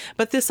that.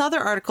 But this other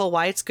article,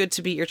 Why It's Good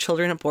to Beat Your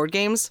Children at Board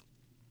Games,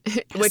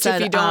 which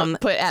if you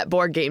don't put at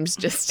board games,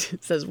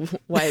 just says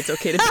why it's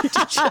okay to beat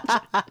your children.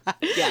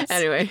 Yes.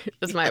 Anyway,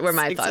 that's where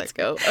my thoughts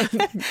go.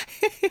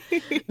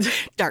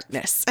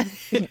 Darkness.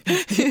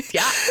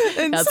 Yeah,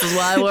 that's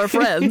why we're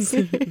friends.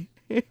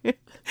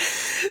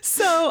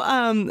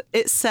 So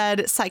it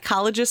said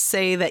psychologists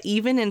say that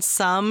even in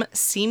some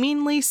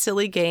seemingly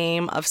silly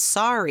game of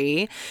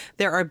Sorry,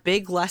 there are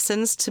big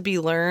lessons to be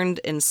learned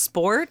in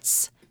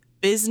sports,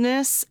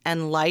 business,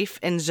 and life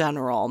in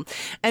general.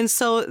 And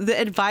so the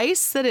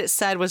advice that it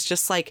said was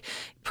just like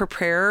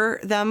prepare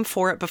them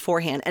for it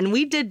beforehand. And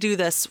we did do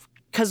this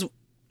because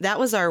that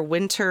was our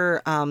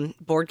winter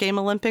board game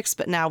Olympics,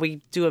 but now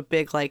we do a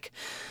big like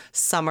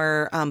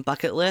summer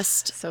bucket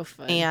list. So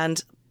fun.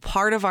 And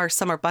part of our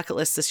summer bucket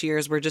list this year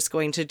is we're just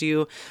going to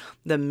do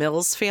the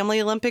Mills Family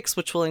Olympics,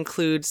 which will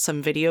include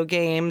some video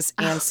games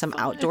and some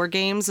outdoor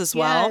games as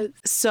well. Yes.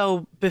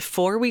 So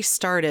before we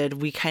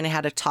started, we kind of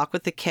had a talk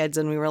with the kids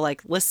and we were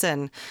like,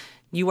 listen,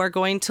 you are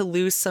going to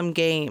lose some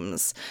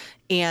games.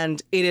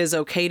 And it is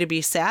okay to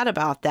be sad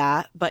about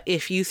that. But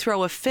if you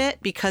throw a fit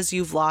because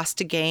you've lost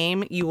a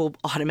game, you will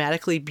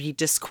automatically be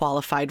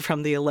disqualified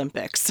from the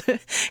Olympics.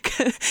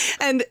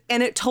 and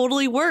it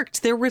totally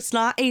worked. There was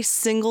not a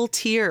single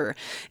tear.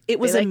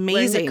 It was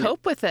amazing. To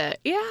cope with it.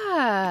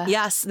 Yeah.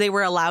 Yes, they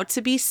were allowed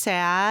to be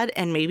sad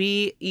and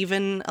maybe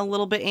even a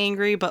little bit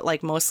angry, but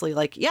like mostly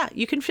like, yeah,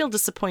 you can feel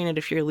disappointed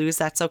if you lose.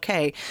 That's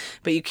okay.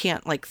 But you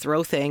can't like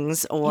throw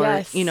things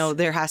or, you know,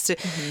 there has to.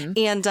 Mm-hmm.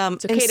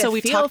 It's okay to so we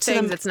feel talked to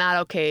them. It's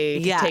not okay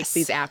to take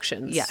these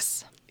actions.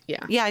 Yes.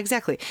 Yeah. Yeah,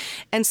 exactly.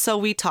 And so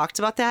we talked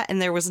about that,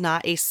 and there was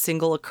not a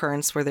single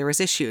occurrence where there was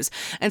issues.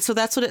 And so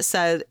that's what it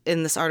said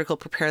in this article,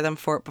 prepare them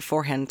for it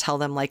beforehand. Tell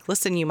them, like,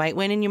 listen, you might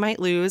win and you might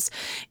lose.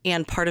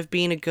 And part of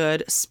being a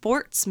good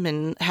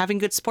sportsman, having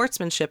good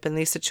sportsmanship in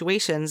these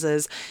situations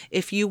is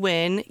if you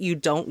win, you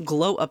don't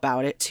gloat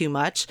about it too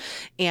much.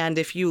 And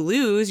if you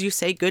lose, you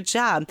say, good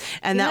job.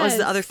 And that was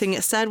the other thing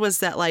it said, was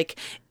that, like,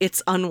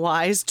 it's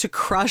unwise to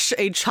crush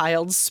a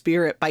child's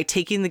spirit by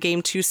taking the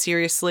game too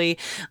seriously.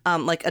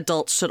 Like,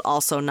 adults should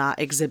also not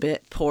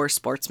exhibit poor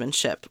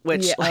sportsmanship,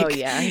 which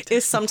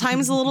is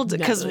sometimes a little,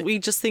 because we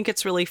just think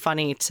it's really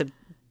funny to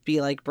be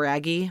like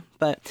braggy,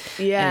 but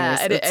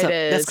anyways, it is.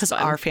 That's because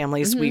our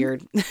family is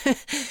weird.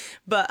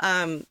 But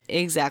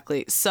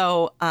exactly.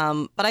 So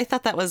but I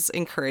thought that was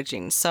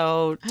encouraging.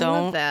 So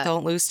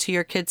don't lose to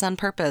your kids on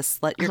purpose.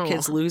 Let your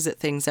kids lose at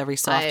things every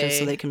so often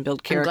so they can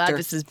build character. I'm glad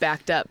this is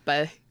backed up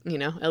by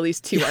at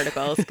least 2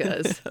 articles,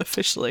 because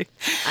officially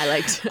I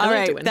liked all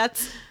right, to win.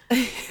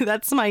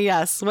 That's my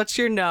yes. What's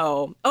your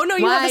no? Oh no,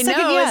 you have a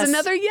second no yes. is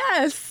another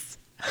yes.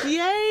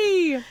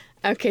 Yay.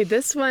 Okay,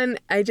 this one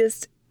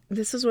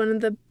this was one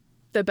of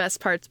the best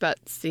parts about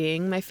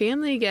seeing my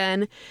family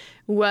again,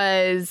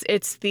 was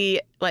it's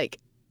the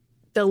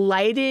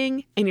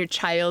lighting and your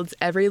child's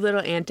every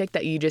little antic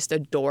that you just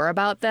adore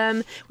about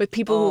them, with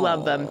people who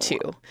love them too.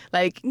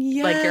 Like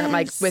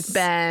with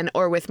Ben,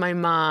 or with my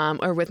mom,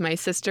 or with my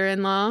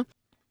sister-in-law.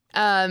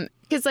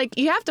 Because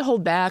you have to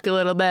hold back a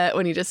little bit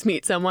when you just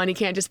meet someone. You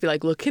can't just be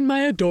like, look at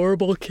my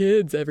adorable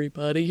kids,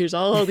 everybody. Here's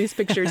all these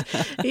pictures.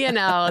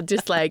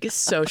 Just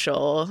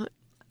social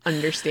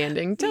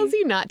understanding tells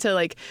you not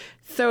to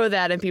throw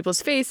that in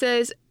people's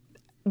faces.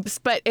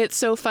 But it's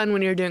so fun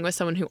when you're doing it with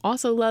someone who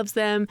also loves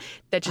them,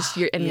 that just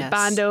you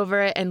bond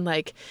over it. And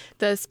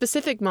the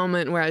specific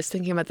moment where I was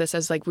thinking about this, I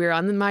was we were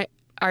on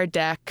our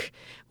deck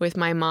with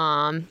my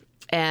mom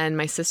and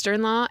my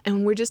sister-in-law,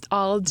 and we're just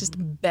all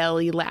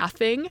belly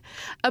laughing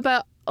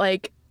about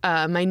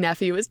my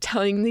nephew was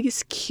telling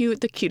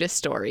the cutest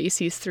stories.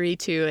 He's 3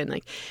 too,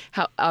 and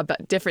how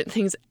about different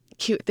things,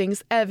 cute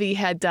things Evie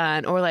had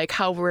done, or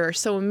how we're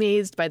so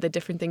amazed by the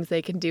different things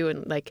they can do,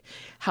 and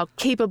how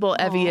capable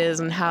Evie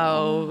is, and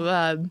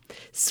how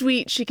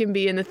sweet she can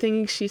be, and the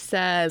things she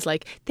says,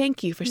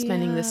 thank you for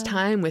spending this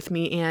time with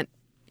me, Aunt,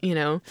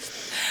 or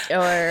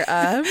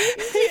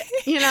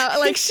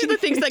the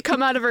things that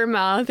come out of her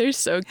mouth are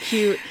so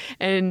cute,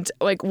 and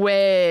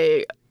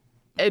way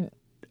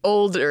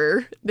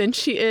older than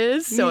she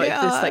is, so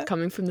it's this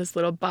coming from this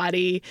little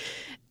body.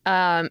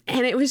 And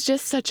it was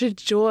just such a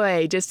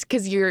joy, just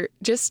because you're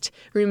just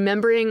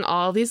remembering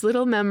all these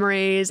little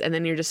memories, and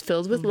then you're just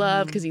filled with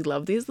love because you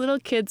love these little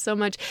kids so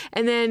much.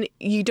 And then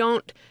you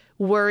don't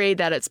worry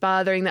that it's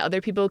bothering the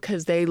other people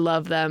because they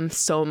love them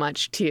so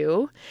much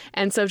too.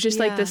 And so it's just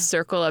this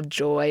circle of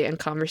joy and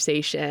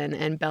conversation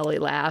and belly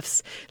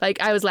laughs.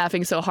 I was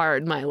laughing so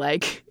hard my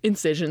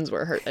incisions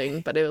were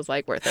hurting, but it was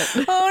worth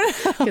it. Oh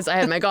no. Because I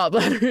had my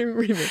gallbladder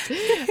removed.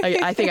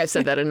 I think I've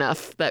said that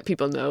enough that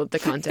people know the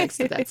context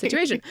of that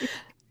situation.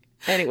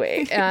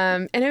 Anyway,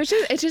 and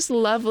it's just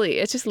lovely.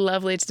 It's just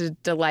lovely to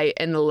delight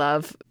in the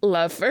love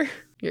for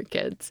your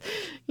kids,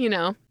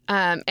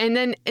 and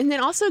then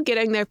also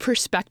getting their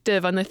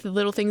perspective on the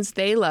not things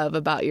they love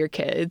about your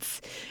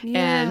kids.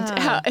 And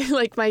how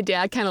my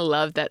dad kind of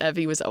loved that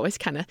Evie was always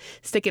kind of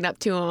sticking up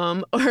to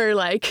him, or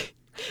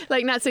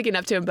not sticking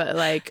up to him,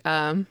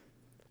 but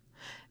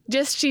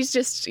she's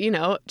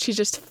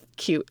just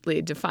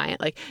cutely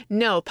defiant,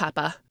 no,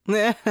 Papa.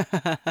 It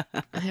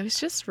was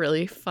just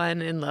really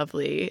fun and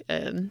lovely.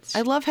 And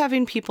I love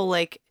having people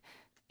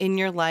in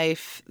your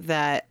life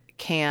that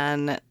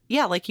can,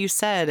 like you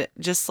said,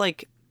 just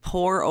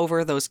pour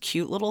over those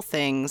cute little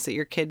things that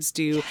your kids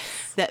do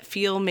that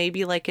feel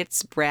maybe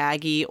it's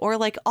braggy, or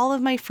all of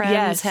my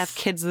friends have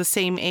kids the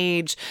same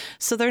age,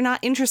 so they're not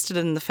interested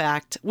in the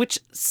fact, which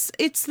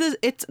it's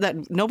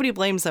that nobody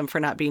blames them for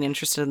not being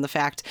interested in the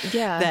fact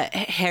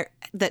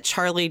that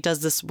Charlie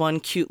does this one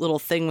cute little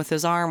thing with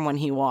his arm when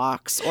he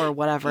walks, or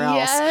whatever else.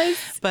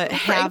 Yes. But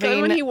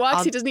when he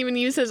walks, he doesn't even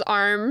use his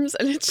arms,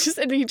 and he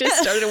just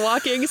started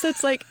walking. So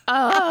it's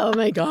oh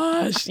my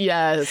gosh,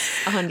 yes,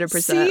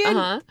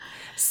 100%.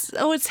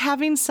 So it's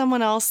having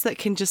someone else that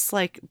can just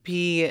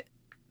be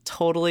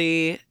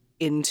totally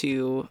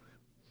into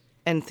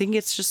and think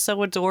it's just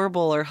so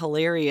adorable or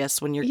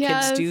hilarious when your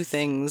kids do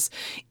things.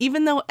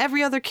 Even though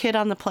every other kid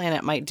on the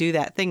planet might do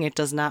that thing, it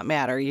does not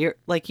matter. You're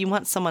you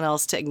want someone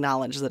else to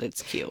acknowledge that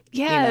it's cute.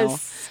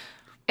 Yes.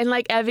 And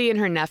Evie and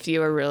her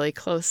nephew are really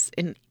close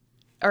and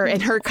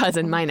her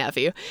cousin, my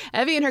nephew.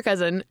 Evie and her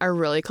cousin are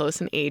really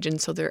close in age,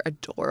 and so they're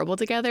adorable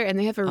together, and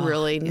they have a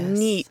really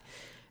neat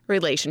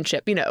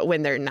relationship,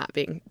 when they're not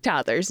being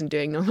toddlers and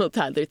doing normal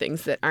toddler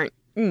things that aren't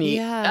neat.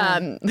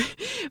 Yeah.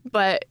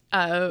 But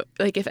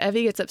if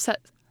Evie gets upset,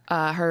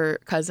 her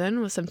cousin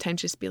will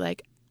sometimes just be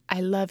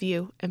I love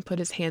you, and put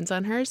his hands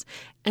on hers,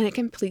 and it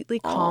completely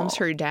calms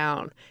her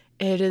down.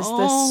 It is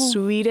the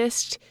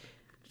sweetest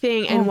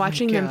thing. And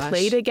watching them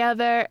play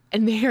together,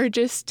 and they're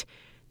just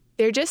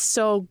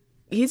so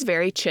he's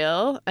very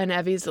chill, and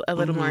Evie's a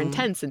little more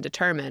intense and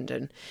determined,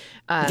 and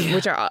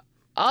which are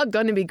all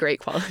going to be great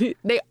quality.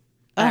 They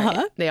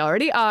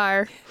already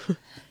are.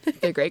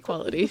 They're great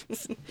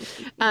qualities.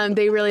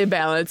 They really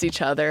balance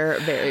each other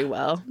very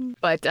well,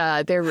 but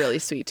they're really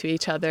sweet to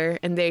each other,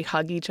 and they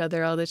hug each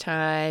other all the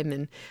time.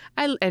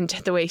 And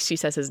the way she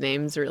says his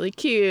name's really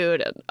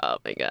cute. And oh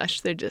my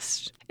gosh,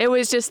 it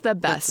was just the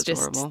best. That's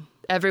adorable. Just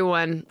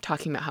everyone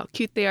talking about how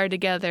cute they are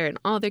together and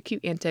all their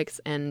cute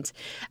antics. And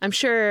I'm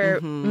sure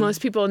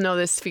most people know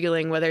this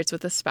feeling, whether it's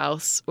with a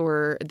spouse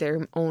or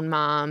their own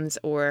moms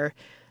or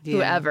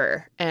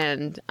whoever,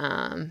 and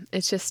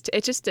it's just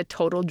a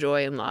total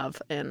joy and love.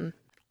 And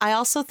I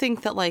also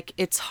think that like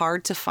it's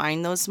hard to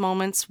find those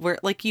moments where,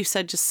 like you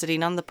said, just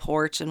sitting on the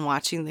porch and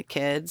watching the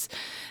kids,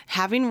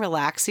 having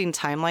relaxing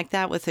time like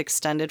that with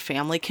extended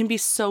family can be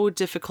so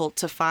difficult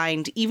to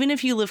find, even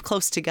if you live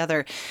close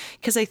together.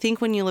 Because I think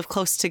when you live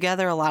close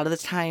together, a lot of the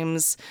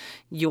times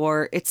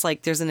it's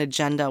like there's an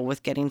agenda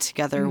with getting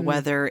together,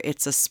 whether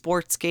it's a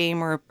sports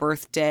game or a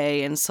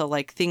birthday. And so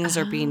like things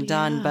are being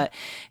done, but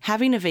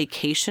having a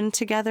vacation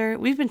together,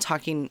 we've been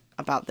talking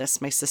about this,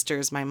 my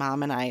sisters, my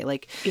mom and I,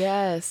 like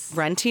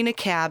renting a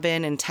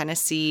cabin in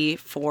Tennessee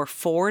for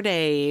 4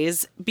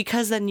 days,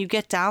 because then you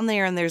get down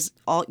there and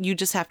you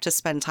just have to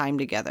spend time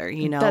together,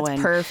 you know. That's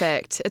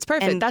perfect. It's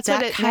perfect. That's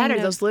what it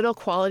matters. Those little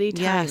quality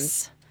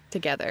times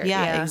together.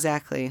 Yeah,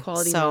 exactly.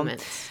 Quality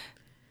moments.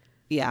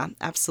 Yeah,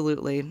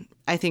 absolutely.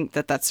 I think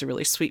that's a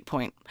really sweet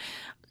point.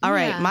 All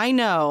right, my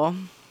no.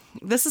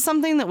 This is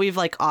something that we've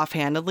like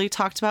offhandedly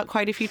talked about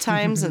quite a few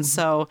times, and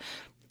so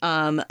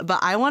but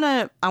I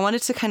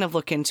wanted to kind of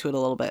look into it a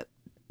little bit.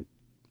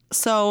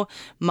 So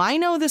my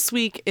no this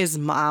week is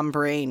mom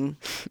brain.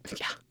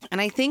 Yeah. And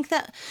I think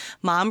that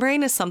mom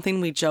brain is something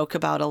we joke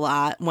about a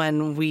lot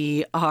when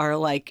we are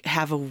like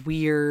have a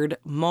weird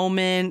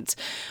moment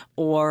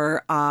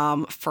or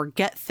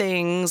forget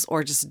things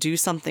or just do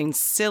something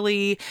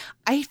silly.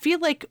 I feel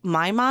like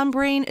my mom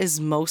brain is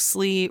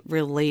mostly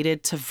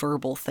related to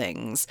verbal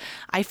things.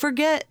 I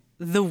forget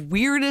the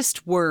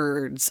weirdest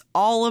words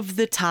all of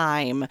the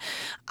time.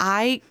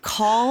 I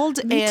called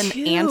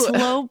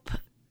antelope.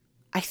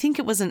 I think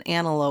it was an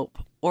antelope,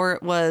 or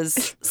it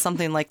was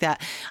something like that.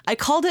 I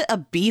called it a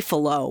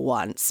beefalo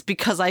once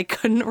because I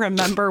couldn't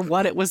remember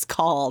what it was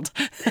called.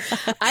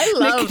 I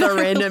love the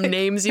random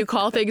names you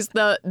call things.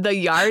 The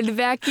yard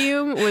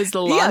vacuum was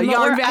the lawnmower. Yeah,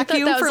 yard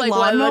vacuum I thought that for was like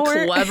lawnmower. One of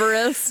the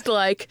cleverest,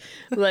 like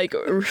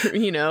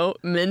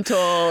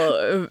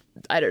mental.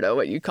 I don't know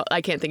what you call. I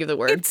can't think of the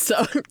words,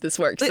 so this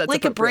works. That's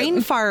like a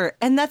brain fart,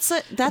 and that's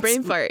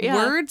brain fart. Yeah.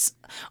 Words.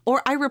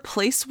 Or I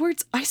replaced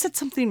words. I said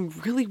something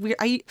really weird.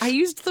 I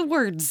used the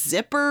word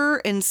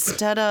zipper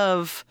instead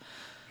of.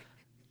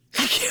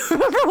 I can't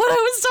remember what I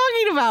was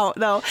talking about,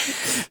 though.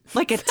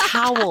 Like a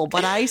towel,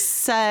 but I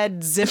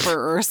said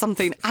zipper or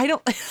something. I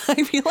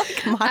feel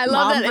like I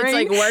love that brain,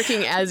 it's like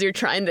working as you're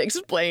trying to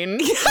explain.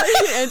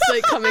 It's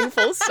like coming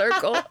full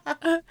circle.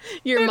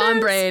 Your mom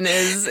brain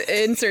is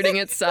inserting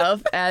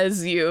itself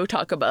as you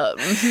talk about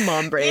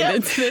mom brain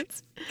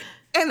incidents.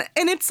 And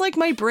it's like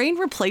my brain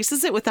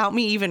replaces it without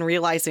me even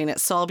realizing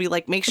it. So I'll be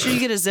like, make sure you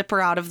get a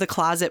zipper out of the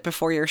closet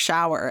before your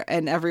shower.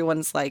 And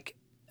everyone's like,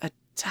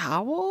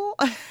 towel?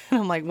 And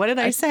I'm like, what did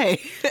I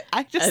say?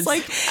 I just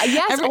like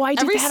yes. I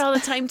do that all the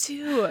time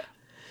too.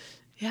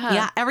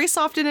 Yeah. Every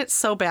so often it's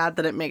so bad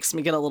that it makes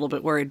me get a little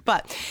bit worried.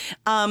 But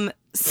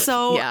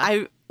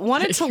I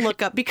wanted to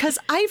look up, because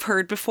I've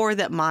heard before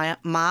that my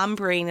mom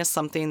brain is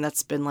something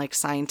that's been like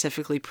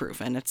scientifically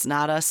proven. It's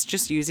not us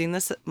just using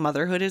this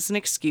motherhood as an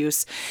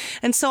excuse.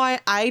 And so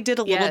I did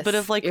a little bit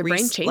of like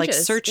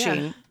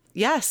searching. Yeah.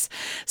 Yes.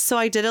 So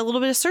I did a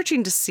little bit of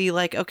searching to see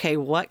like, okay,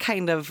 what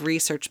kind of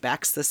research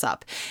backs this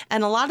up?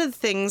 And a lot of the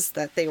things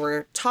that they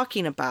were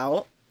talking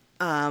about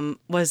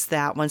was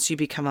that once you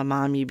become a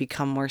mom, you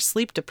become more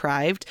sleep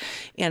deprived.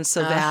 And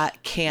so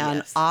that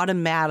can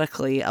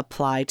automatically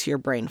apply to your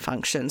brain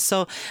function.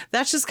 So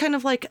that's just kind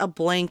of like a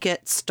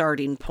blanket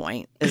starting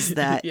point, is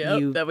that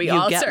you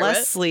get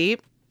less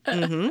sleep.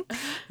 You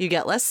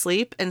get less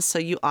sleep, and so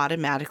you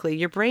automatically,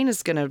 your brain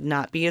is going to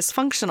not be as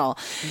functional.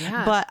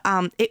 But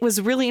it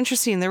was really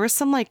interesting. There was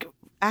some like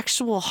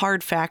actual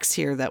hard facts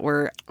here that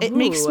were, it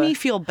makes me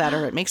feel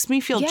better. It makes me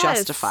feel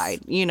justified,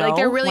 you know, like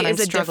there really is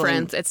a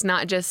difference. It's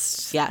not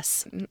just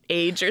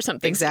age or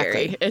something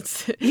scary.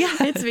 It's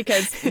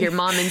because your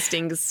mom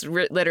instincts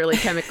literally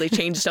chemically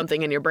change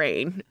something in your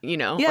brain, you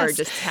know, or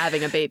just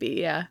having a baby.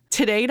 Yeah.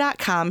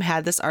 Today.com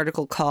had this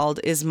article called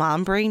 "Is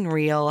Mom Brain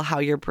Real? How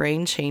Your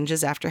Brain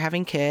Changes After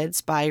Having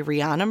Kids" by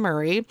Rihanna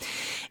Murray.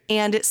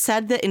 And it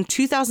said that in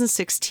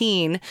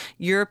 2016,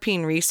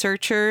 European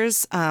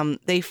researchers,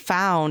 they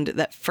found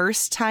that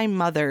first-time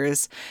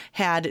mothers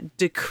had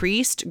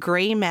decreased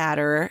gray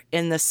matter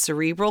in the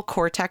cerebral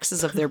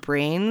cortexes of their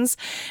brains,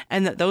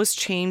 and that those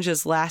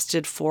changes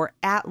lasted for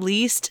at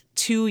least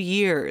 2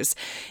 years.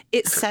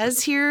 It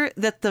says here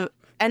that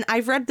and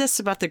I've read this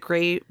about the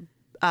gray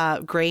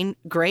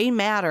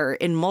matter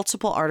in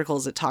multiple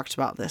articles that talked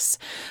about this.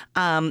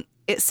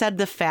 it said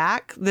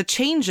the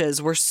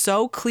changes were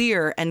so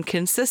clear and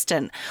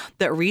consistent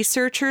that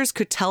researchers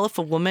could tell if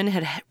a woman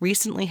had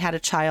recently had a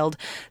child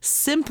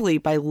simply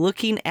by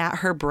looking at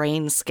her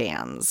brain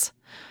scans.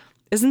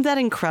 Isn't that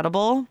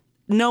incredible?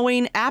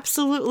 Knowing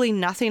absolutely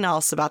nothing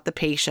else about the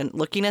patient,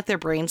 looking at their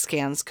brain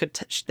scans,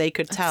 they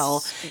could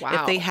tell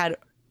if they had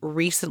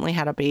recently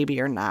had a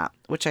baby or not,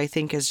 which I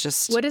think is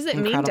just What does it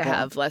incredible. mean to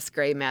have less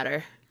gray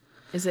matter?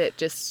 Is it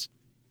just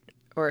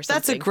or something?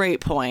 That's a great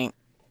point.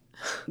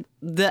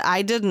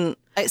 Isn't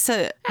that's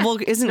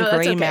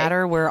gray okay.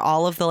 matter where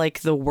all of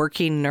the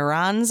working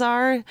neurons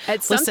are?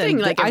 It's something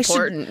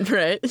important,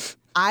 right?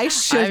 I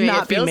should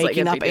not be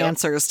making up deal.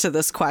 answers to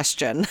this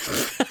question.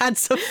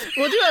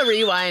 We'll do a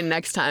rewind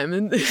next time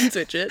and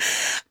switch it.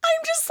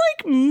 I'm just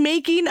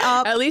making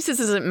up. At least this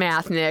isn't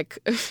math, Nick.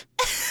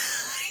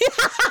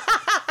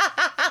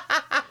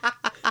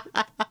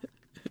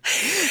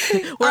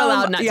 We're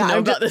allowed not to know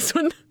about this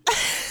one.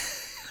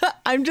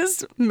 I'm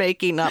just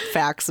making up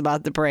facts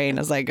about the brain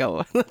as I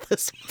go with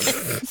this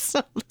one.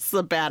 So this is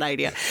a bad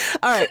idea.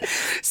 All right.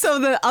 So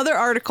the other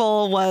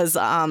article was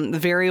the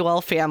Very Well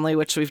Family,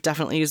 which we've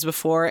definitely used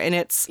before. And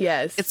it's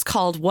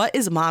called What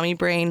is Mommy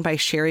Brain by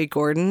Sherry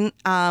Gordon.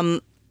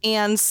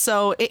 And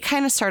so it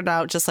kind of started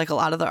out just like a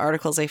lot of the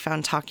articles I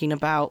found talking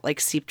about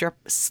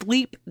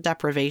sleep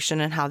deprivation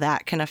and how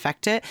that can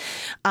affect it.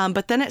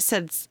 But then it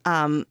said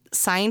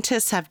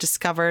scientists have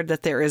discovered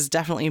that there is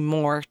definitely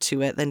more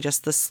to it than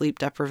just the sleep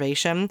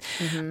deprivation.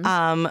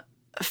 Mm-hmm.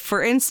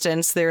 For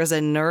instance, there is a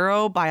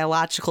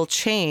neurobiological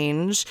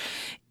change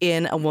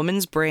in a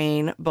woman's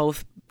brain,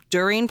 both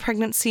during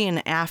pregnancy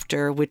and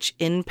after, which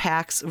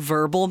impacts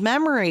verbal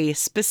memory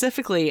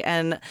specifically.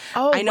 And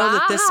I know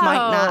that this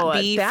might not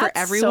be for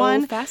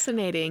everyone. So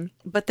fascinating.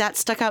 But that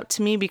stuck out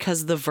to me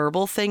because the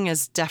verbal thing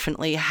is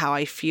definitely how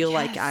I feel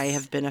like I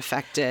have been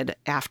affected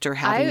after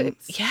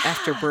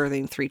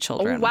birthing 3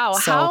 children. Oh, wow.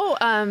 So,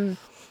 how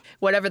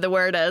whatever the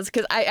word is,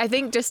 because I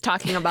think just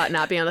talking about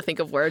not being able to think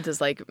of words is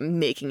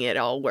making it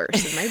all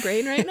worse in my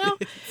brain right now.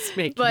 It's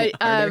making it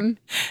harder.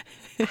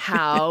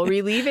 How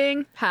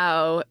relieving,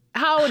 how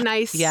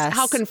nice,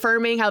 how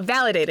confirming, how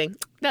validating.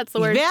 That's the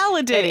word.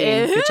 Validating.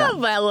 It is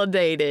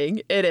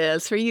validating. It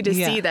is for you to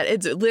see that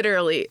it's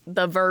literally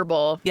the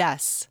verbal.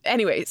 Yes.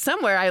 Anyway,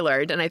 somewhere I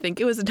learned, and I think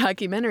it was a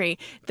documentary,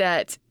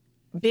 that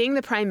being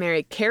the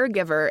primary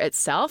caregiver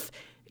itself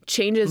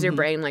changes your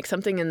brain,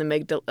 something in the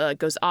amygdala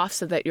goes off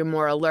so that you're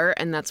more alert,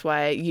 and that's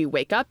why you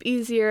wake up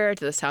easier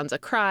to the sounds of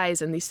cries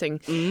and these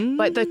things.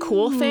 But the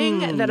cool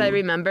thing that I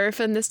remember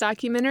from this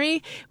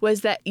documentary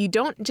was that you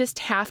don't just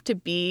have to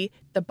be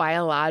the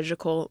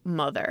biological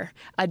mother.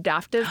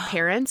 Adoptive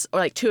parents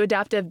or 2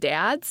 adoptive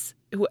dads,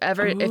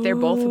 whoever, if they're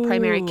both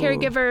primary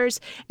caregivers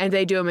and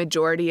they do a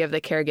majority of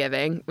the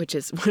caregiving, which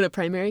is what a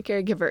primary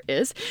caregiver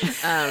is,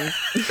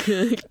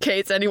 in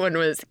case anyone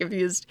was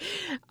confused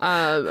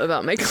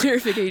about my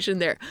clarification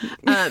there,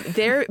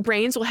 their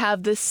brains will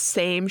have the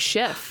same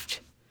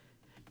shift.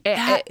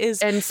 That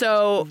is and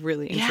so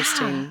really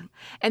interesting. Yeah.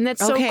 And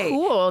that's so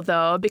cool,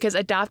 though, because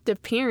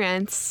adoptive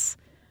parents,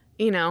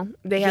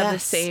 they have the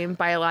same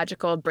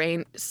biological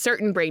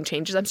certain brain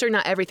changes. I'm sure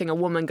not everything a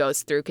woman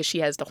goes through because she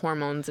has the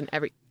hormones and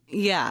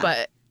yeah.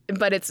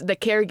 But it's the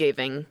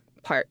caregiving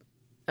part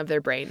of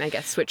their brain, I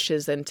guess,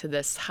 switches into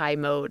this high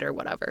mode or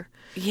whatever.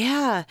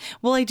 Yeah.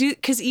 Well, I do,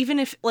 because even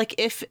if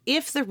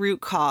the root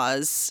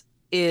cause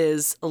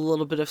is a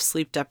little bit of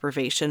sleep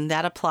deprivation,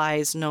 that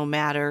applies no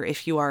matter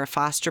if you are a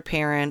foster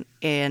parent,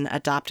 an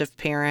adoptive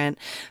parent.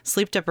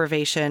 Sleep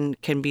deprivation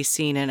can be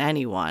seen in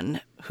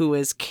anyone who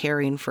is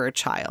caring for a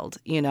child,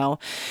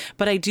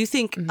 But I do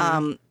think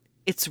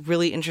it's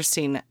really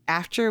interesting.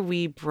 After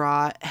we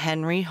brought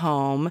Henry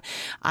home,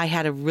 I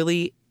had a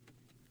really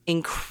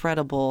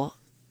incredible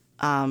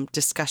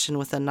discussion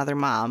with another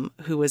mom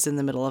who was in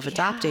the middle of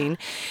adopting.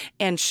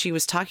 And she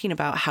was talking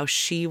about how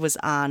she was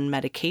on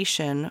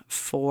medication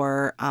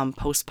for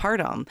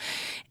postpartum.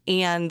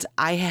 And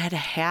I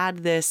had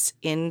this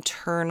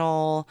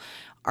internal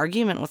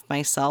argument with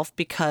myself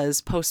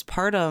because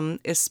postpartum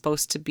is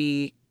supposed to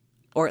be,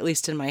 or at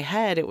least in my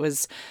head, it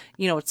was,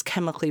 it's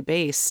chemically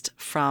based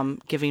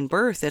from giving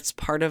birth. It's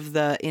part of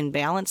the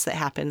imbalance that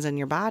happens in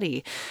your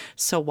body.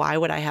 So why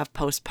would I have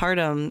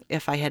postpartum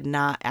if I had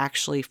not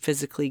actually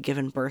physically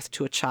given birth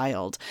to a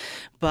child?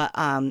 But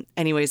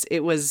anyways,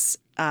 it was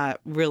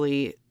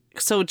really,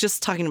 so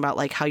just talking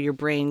about how your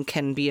brain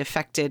can be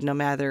affected no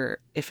matter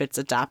if it's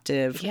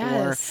adoptive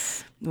or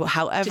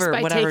however, just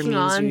by whatever taking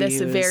means on you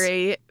this use.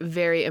 very,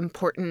 very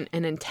important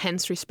and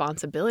intense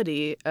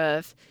responsibility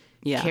of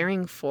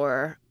caring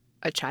for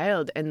a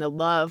child and the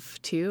love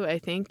too, I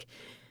think.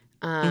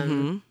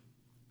 And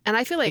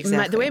I feel like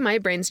the way my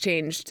brain's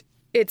changed,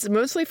 it's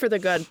mostly for the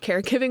good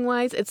caregiving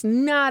wise. It's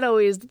not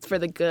always for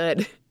the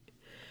good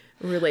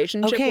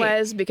relationship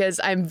wise because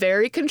I'm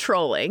very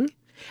controlling.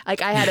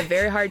 I had a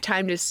very hard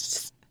time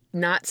just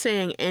not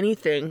saying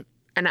anything.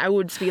 And I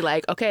would be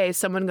like, okay, is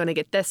someone going to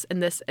get this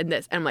and this and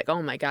this? And I'm like,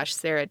 oh my gosh,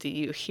 Sarah, do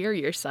you hear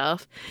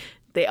yourself?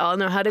 They all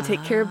know how to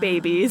take care of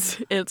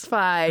babies. It's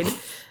fine.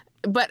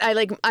 But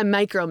I'm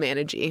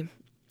micromanaging.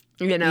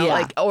 You know, Yeah.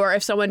 like, or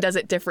if someone does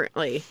it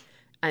differently,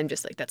 I'm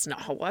just like, that's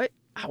not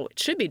how it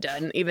should be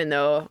done, even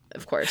though,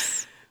 of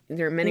course,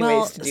 there are many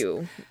ways to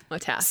do a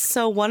task.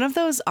 So one of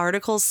those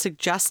articles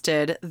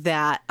suggested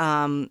that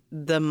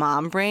the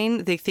mom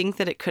brain, they think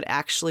that it could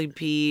actually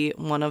be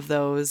one of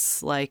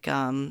those, like,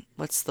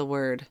 what's the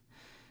word?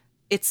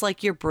 It's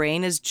like your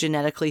brain is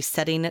genetically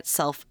setting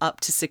itself up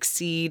to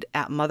succeed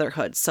at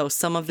motherhood. So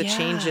some of the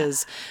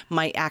changes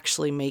might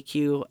actually make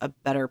you a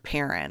better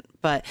parent.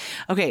 But,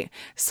 okay,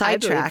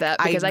 sidetrack. I believe that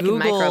because I can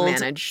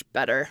micromanage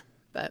better.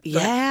 But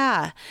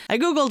I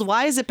Googled,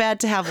 why is it bad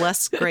to have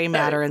less gray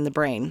matter in the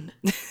brain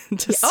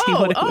to see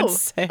what it would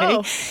say.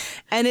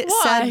 And it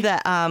said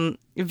that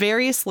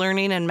various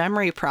learning and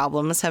memory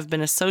problems have been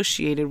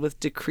associated with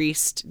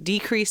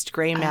decreased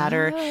gray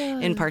matter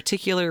in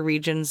particular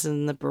regions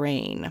in the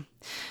brain.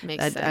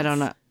 Makes sense. I don't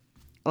know.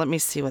 Let me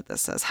see what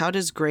this says. How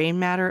does gray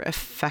matter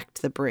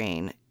affect the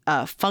brain?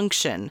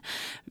 Function.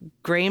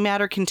 Gray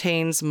matter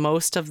contains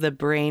most of the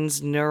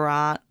brain's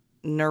neuronal.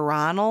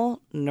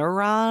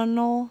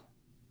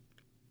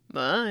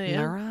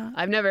 Yeah.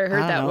 I've never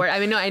heard that word. I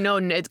mean, no, I know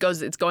it's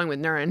going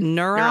with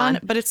neuron,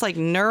 but it's like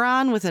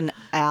neuron with an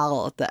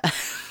al at the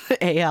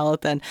al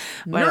at the end.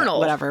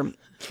 Whatever.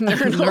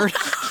 Nernal.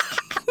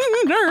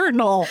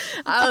 Nernal.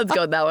 Let's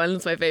go with that one.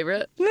 It's my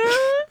favorite.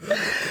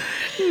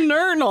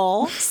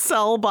 Nernal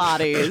cell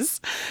bodies.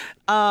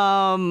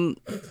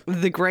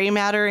 The gray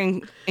matter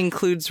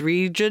includes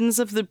regions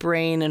of the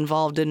brain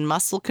involved in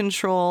muscle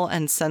control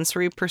and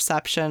sensory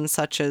perception,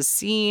 such as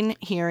seeing,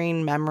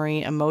 hearing,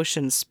 memory,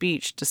 emotion,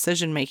 speech,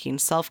 decision-making,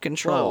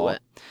 self-control. Whoa.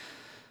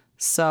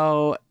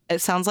 So it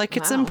sounds like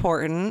it's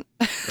important.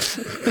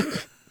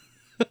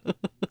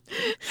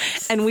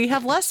 And we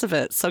have less of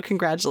it, so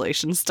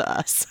congratulations to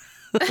us.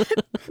 Let's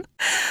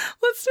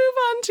move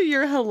on to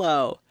your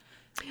hello.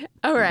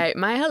 All right,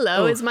 my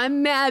hello is my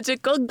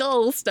magical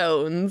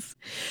gallstones.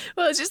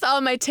 Well, it's just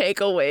all my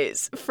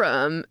takeaways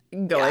from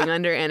going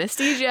under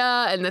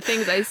anesthesia and the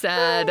things I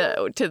said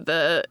to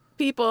the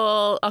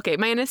people. Okay,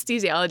 my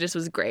anesthesiologist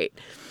was great.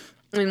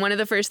 And one of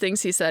the first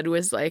things he said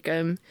was like,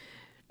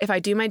 if I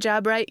do my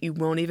job right, you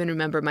won't even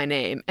remember my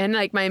name. And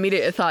like my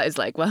immediate thought is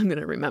like, well, I'm going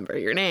to remember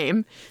your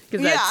name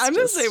because that's I'm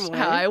just the same way.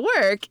 how I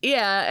work.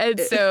 Yeah. And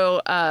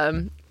so,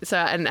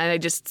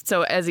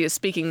 so as he was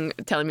speaking,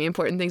 telling me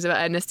important things about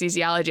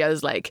anesthesiology, I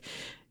was like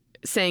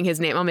saying his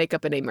name. I'll make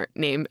up a name.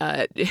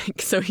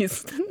 So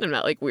I'm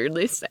not like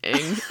weirdly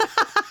saying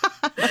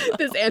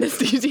this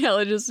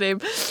anesthesiologist's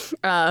name.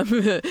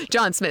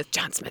 John Smith.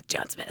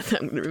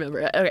 I'm going to remember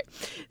it. Okay.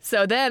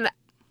 So then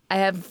I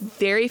have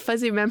very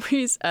fuzzy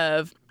memories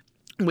of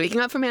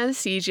waking up from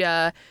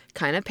anesthesia,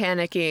 kind of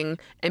panicking,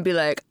 and be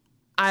like,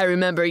 I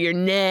remember your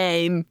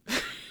name.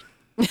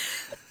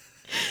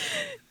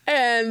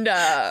 And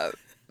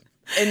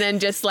then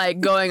just like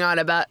going on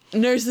about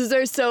nurses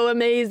are so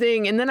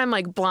amazing. And then I'm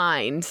like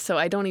blind, so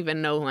I don't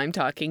even know who I'm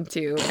talking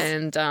to.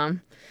 And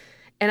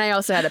I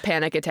also had a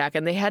panic attack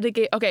and they had to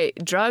get,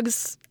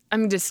 drugs.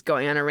 I'm just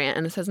going on a rant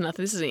and this has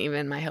nothing. This isn't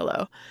even my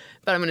hello,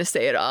 but I'm going to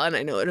say it all and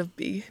I know it'll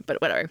be,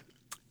 but whatever.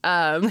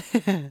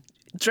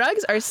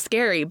 Drugs are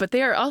scary, but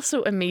they are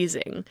also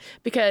amazing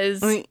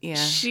because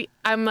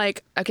I'm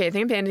like, okay, I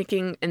think I'm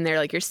panicking and they're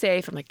like, you're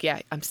safe. I'm like,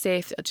 yeah, I'm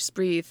safe. I'll just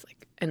breathe.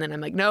 And then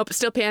I'm like, nope,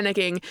 still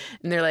panicking.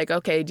 And they're like,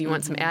 okay, do you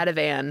want some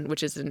Ativan,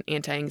 which is an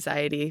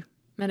anti-anxiety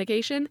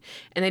medication?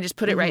 And they just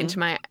put it right into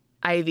my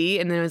IV.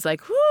 And then it was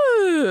like,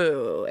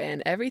 whoo,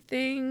 and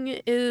everything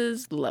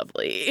is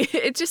lovely.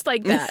 It's just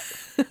like that.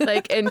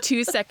 Like in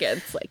 2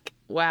 seconds, like,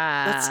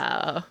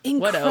 wow,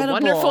 what a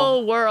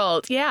wonderful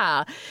world.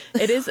 Yeah,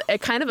 it is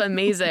kind of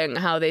amazing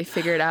how they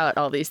figured out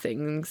all these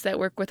things that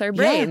work with our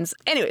brains.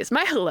 Yeah. Anyways,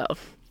 my hello.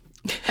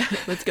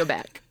 Let's go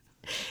back.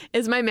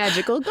 Is my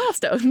magical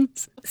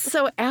gallstones.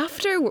 So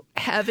after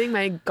having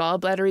my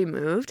gallbladder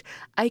removed,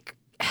 I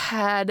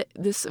had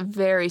this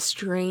very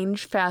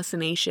strange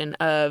fascination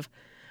of,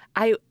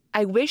 I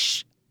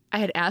wish I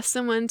had asked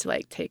someone to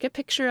like take a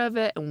picture of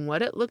it and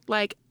what it looked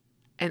like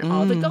and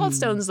all the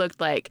gallstones looked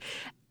like.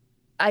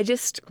 I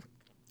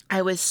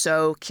was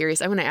so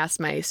curious. I want to ask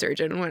my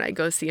surgeon when I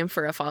go see him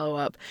for a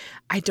follow-up.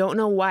 I don't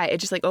know why. It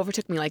just like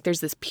overtook me. Like there's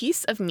this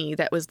piece of me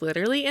that was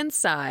literally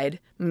inside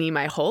me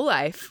my whole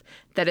life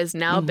that has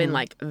now been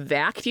like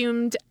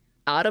vacuumed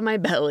out of my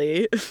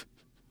belly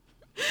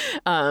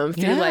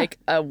through like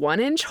a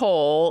 1-inch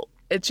hole.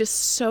 It's just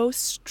so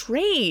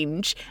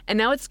strange. And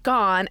now it's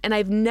gone and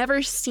I've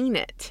never seen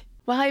it.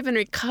 While I've been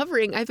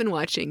recovering, I've been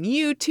watching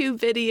YouTube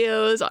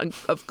videos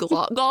of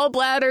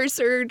gallbladder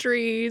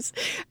surgeries.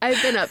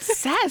 I've been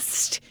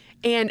obsessed.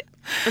 And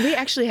we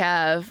actually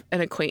have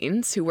an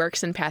acquaintance who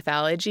works in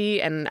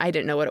pathology, and I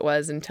didn't know what it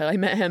was until I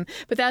met him.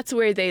 But that's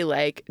where they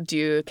like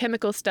do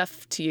chemical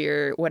stuff to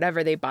your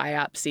whatever they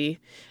biopsy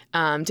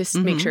to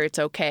make sure it's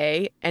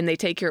okay. And they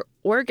take your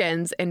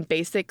organs and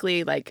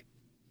basically like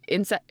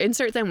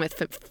insert them with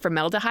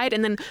formaldehyde.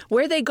 And then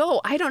where they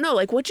go, I don't know.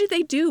 Like, what do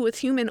they do with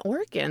human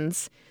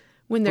organs?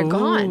 when they're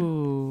gone.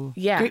 Ooh,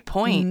 Yeah. great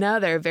point.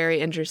 Another very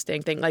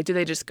interesting thing. Like, do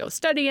they just go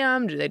study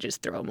them? Do they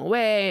just throw them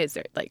away? Is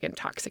there like in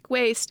toxic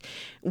waste?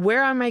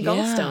 Where are my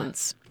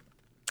gallstones?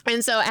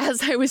 And so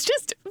as I was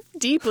just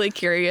deeply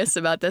curious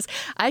about this,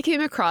 I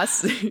came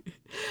across and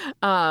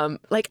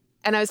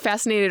I was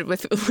fascinated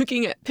with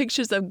looking at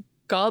pictures of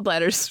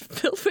gallbladders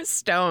filled with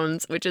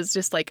stones, which is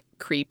just like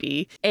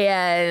creepy.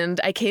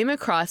 And I came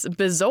across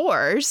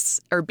bezoars.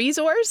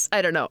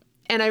 I don't know.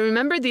 And I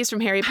remembered these from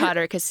Harry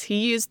Potter because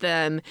he used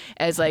them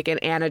as like an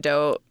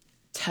antidote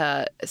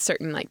to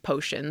certain like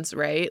potions,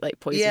 right? Like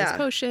poisonous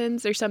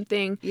potions or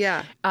something.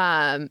 Yeah.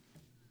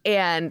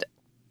 And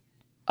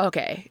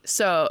okay,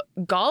 so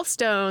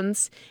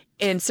gallstones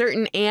in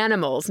certain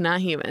animals,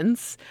 not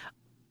humans,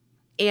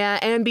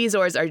 and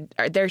bezoars are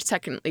they're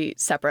technically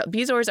separate.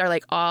 Bezoars are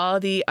like all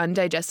the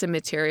undigested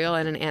material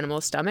in an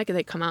animal's stomach, and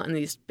they come out in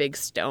these big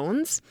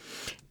stones,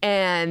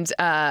 and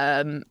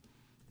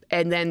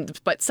then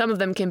but some of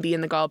them can be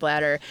in the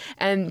gallbladder,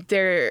 and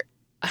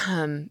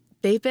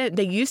they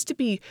used to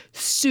be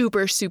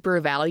super, super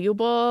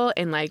valuable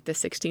in like the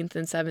 16th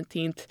and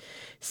 17th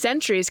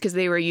centuries because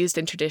they were used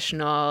in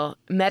traditional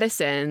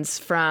medicines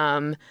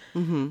from,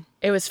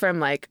 it was from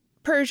like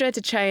Persia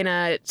to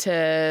China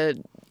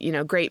to,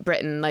 Great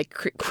Britain. Like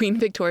Queen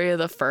Victoria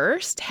I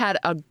had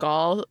a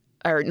bezoar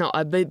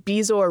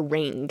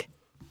ring.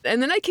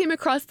 And then I came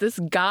across this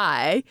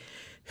guy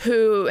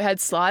who had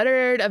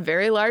slaughtered a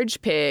very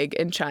large pig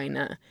in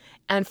China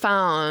and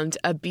found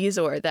a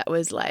bezoar that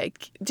was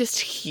like just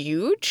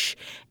huge.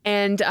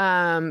 And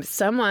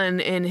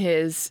someone in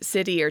his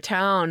city or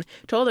town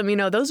told him,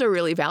 those are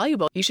really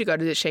valuable. You should go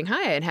to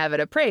Shanghai and have it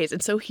appraised.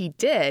 And so he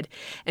did.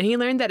 And he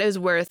learned that it was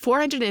worth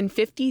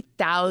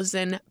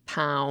 450,000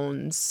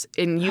 pounds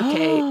in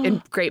UK,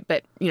 in Great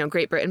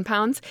Britain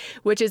pounds,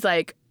 which is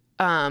like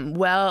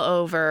well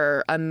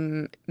over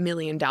 $1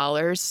 million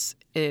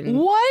in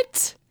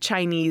what?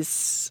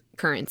 Chinese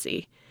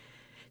currency.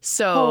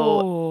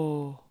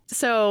 So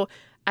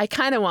I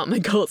kind of want my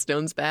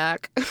gallstones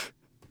back.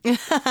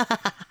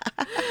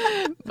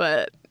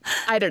 But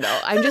I don't know.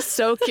 I'm just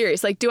so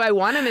curious. Like, do I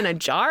want them in a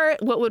jar?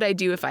 What would I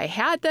do if I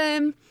had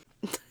them?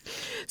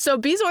 So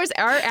bezoars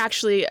are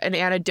actually an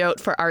antidote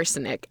for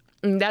arsenic.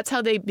 And that's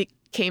how they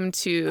came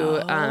to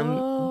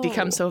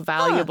become so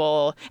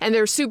valuable. And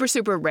they're super,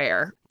 super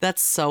rare.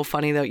 That's so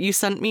funny, though. You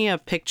sent me a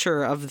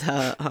picture of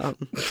the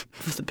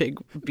big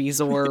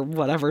bezoar,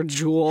 whatever,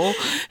 jewel. And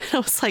I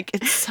was like,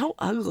 it's so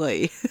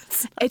ugly.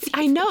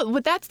 I know,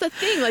 but that's the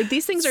thing. Like,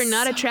 these things are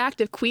not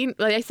attractive.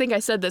 I think I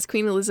said this,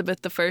 Queen Elizabeth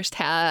I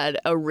had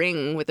a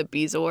ring with a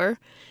bezoar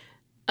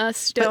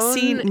stone. But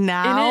see,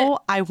 now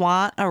I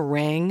want a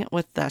ring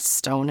with the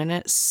stone in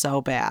it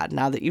so bad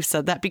now that you've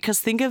said that, because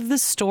think of the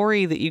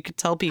story that you could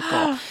tell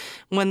people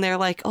when they're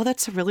like, oh,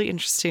 that's a really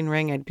interesting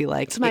ring. I'd be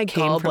like, it's my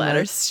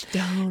gallbladder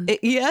stone.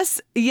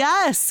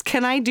 Yes.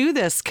 Can I do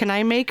this? Can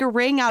I make a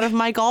ring out of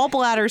my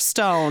gallbladder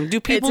stone? Do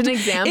people? It's an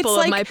example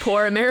of my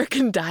poor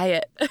American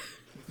diet. Look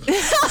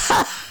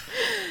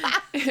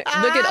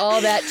at all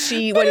that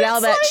cheese. What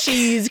all that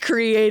cheese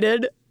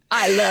created.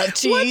 I love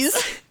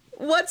cheese.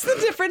 What's the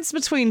difference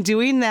between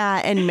doing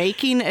that and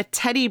making a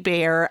teddy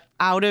bear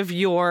out of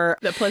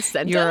the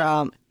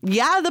placenta?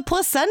 The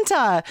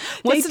placenta.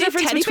 What's the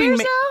difference teddy between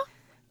bears now?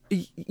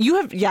 You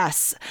have,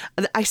 yes.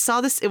 I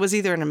saw this. It was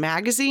either in a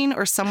magazine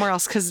or somewhere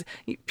else, because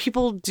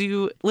people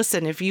do.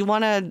 Listen, if you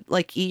want to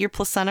like eat your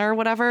placenta or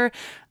whatever,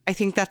 I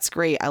think that's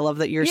great. I love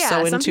that you're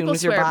so in tune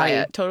with your body.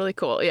 By it. Totally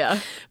cool. Yeah.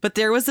 But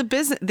there was a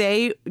business.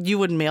 You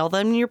would mail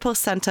them your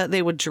placenta.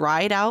 They would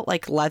dry it out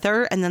like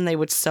leather, and then they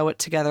would sew it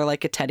together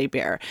like a teddy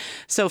bear.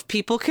 So if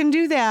people can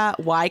do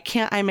that, why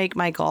can't I make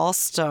my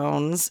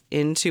gallstones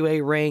into a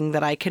ring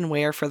that I can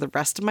wear for the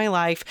rest of my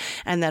life,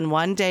 and then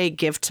one day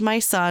give to my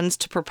sons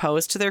to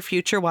propose to their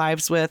future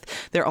wives with?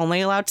 They're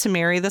only allowed to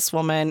marry this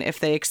woman if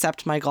they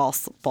accept my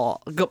gallstone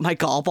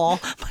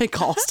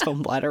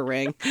bladder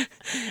ring.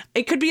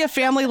 It could be a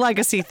family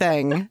legacy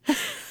thing.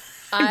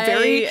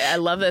 I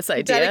love this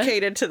idea.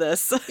 Dedicated to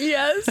this.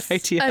 Yes.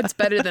 idea. It's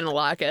better than a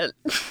locket.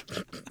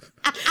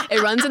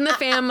 It runs in the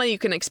family. You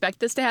can expect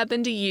this to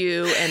happen to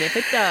you. And if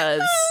it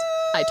does,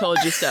 I told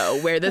you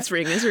so. Wear this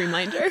ring as a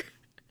reminder.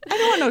 I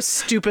don't want no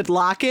stupid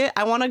locket.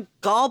 I want a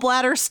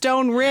gallbladder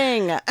stone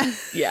ring.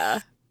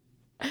 Yeah.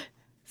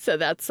 So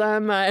that's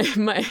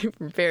my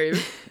very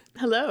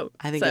hello.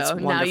 I think so it's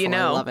wonderful. Now you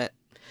know. I love it.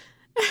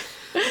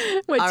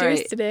 What's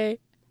yours today?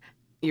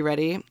 You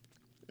ready?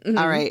 Mm-hmm.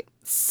 All right.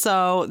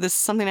 So this is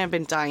something I've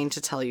been dying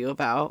to tell you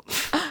about.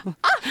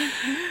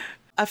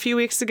 A few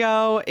weeks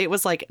ago, it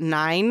was like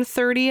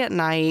 9:30 at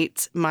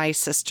night. My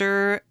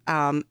sister,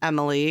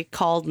 Emily,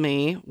 called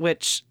me,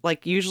 which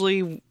like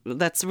usually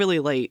that's really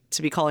late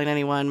to be calling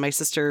anyone. My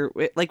sister,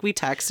 like we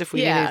text if we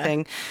need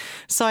anything.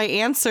 So I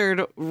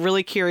answered,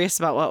 really curious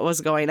about what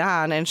was going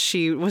on. And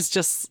she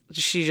just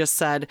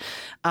said,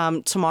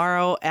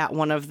 tomorrow at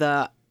one of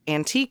the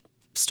antique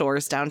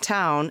stores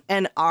downtown,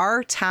 and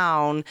our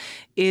town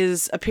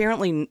is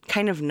apparently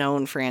kind of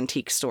known for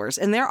antique stores,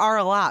 and there are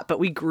a lot, but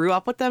we grew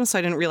up with them, so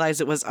I didn't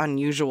realize it was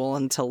unusual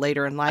until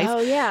later in life. Oh,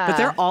 yeah. But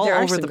they're all There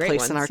are over some the great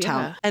place in ones, our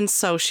town. yeah. And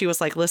so she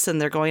was like, listen,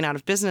 they're going out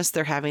of business.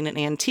 They're having an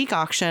antique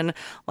auction.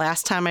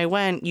 Last time I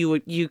went,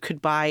 you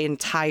could buy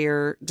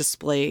entire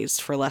displays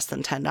for less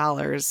than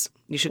 $10.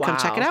 You should come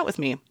check it Wow. out with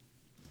me.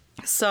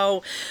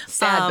 So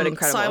Sad, but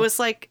incredible. So I was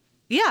like,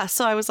 yeah,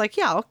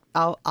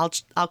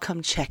 I'll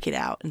come check it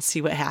out and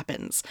see what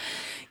happens.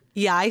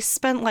 Yeah, I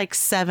spent like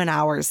 7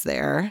 hours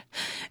there.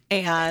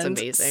 And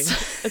It's amazing.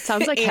 It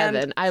sounds like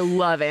heaven. I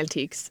love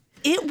antiques.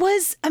 it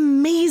was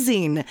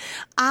amazing.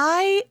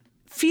 I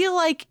feel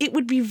like it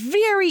would be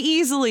very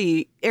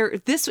easy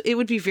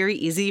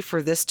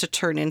for this to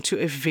turn into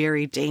a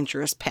very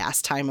dangerous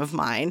pastime of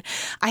mine.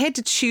 I had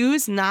to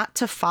choose not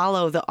to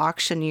follow the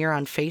auctioneer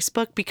on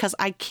Facebook because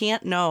I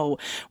can't know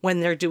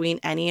when they're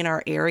doing any in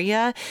our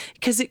area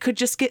because it could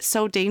just get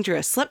so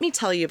dangerous. Let me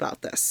tell you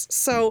about this.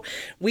 So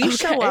we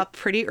show up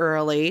pretty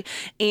early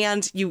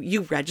and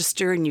you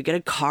register and you get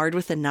a card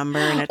with a number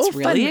and it's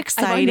really fun.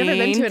 exciting. I've never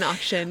been to an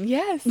auction.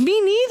 Yes. Me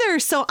neither.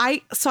 So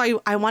I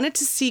wanted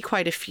to see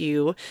quite a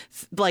few,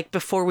 like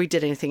before we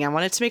did anything. I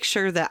wanted to make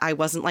sure that I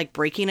wasn't like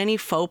breaking any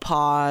faux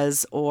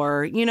pas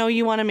or,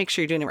 you want to make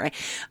sure you're doing it right.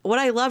 What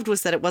I loved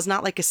was that it was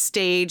not like a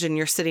stage and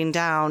you're sitting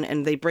down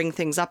and they bring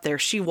things up there.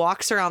 She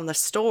walks around the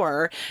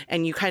store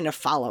and you kind of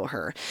follow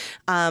her.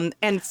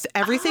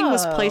 Everything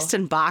was placed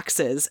in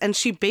boxes and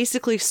she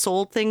basically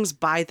sold things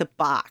by the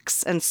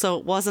box. And so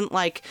it wasn't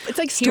like, It's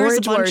like here's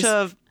a Storage bunch Wars.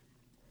 of,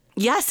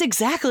 yes,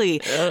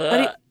 exactly.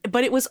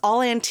 But it was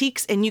all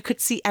antiques and you could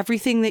see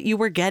everything that you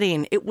were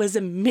getting. It was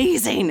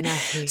amazing.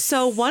 Nice.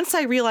 So once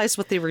I realized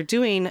what they were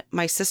doing,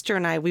 my sister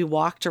and I, we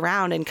walked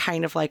around and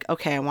kind of like,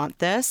 okay, I want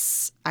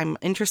this. I'm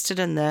interested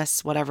in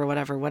this,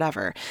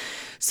 whatever.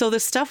 So the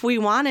stuff we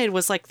wanted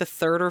was like the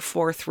third or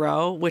fourth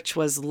row, which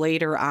was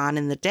later on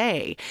in the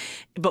day.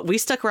 But we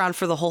stuck around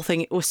for the whole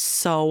thing. It was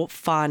so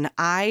fun.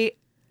 I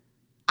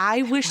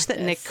wish that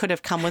Nick could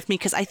have come with me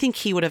because I think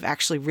he would have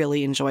actually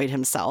really enjoyed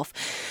himself.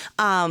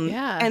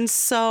 Yeah. And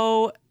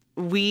so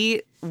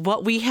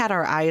what we had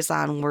our eyes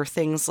on were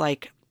things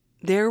like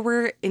there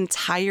were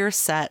entire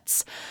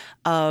sets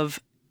of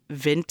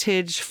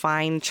vintage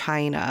fine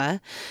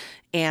china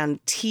and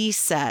tea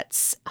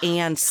sets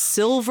and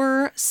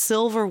silverware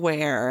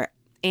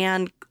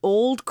and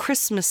old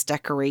Christmas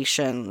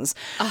decorations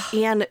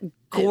and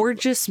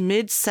gorgeous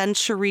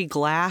mid-century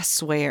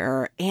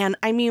glassware. And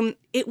I mean,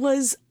 it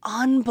was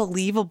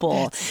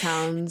unbelievable. That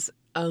sounds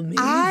amazing.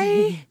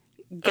 I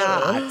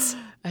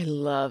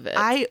love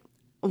it.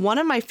 One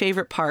of my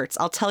favorite parts,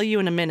 I'll tell you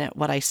in a minute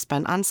what I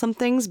spent on some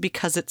things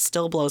because it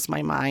still blows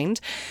my mind.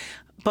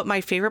 But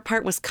my favorite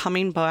part was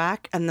coming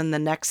back and then the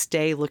next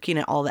day looking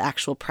at all the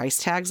actual price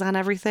tags on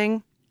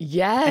everything.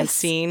 Yes. And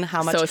seeing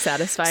how much. So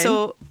satisfying.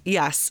 So,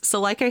 yes.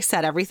 So, like I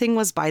said, everything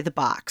was by the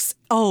box.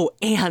 Oh,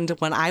 and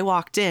when I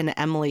walked in,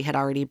 Emily had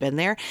already been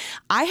there.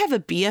 I have a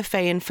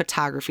BFA in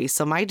photography.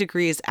 So, my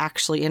degree is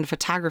actually in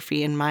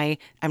photography. And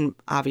I'm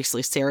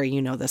obviously, Sarah,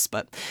 you know this,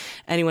 but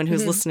anyone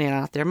who's listening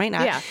out there might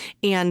not. Yeah.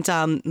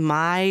 And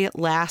my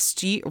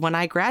last year, when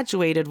I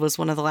graduated, was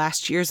one of the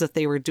last years that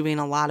they were doing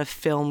a lot of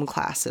film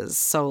classes.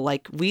 So,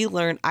 like,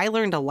 I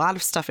learned a lot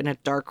of stuff in a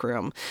dark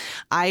room.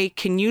 I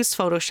can use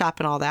Photoshop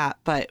and all that,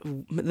 but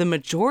the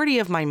majority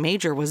of my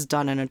major was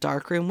done in a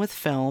darkroom with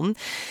film.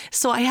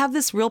 So I have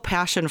this real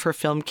passion for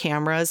film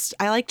cameras.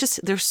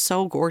 They're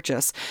so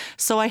gorgeous.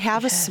 So I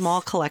have a small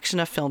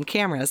collection of film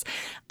cameras.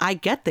 I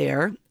get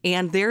there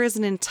and there is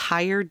an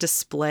entire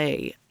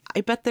display. I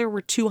bet there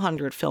were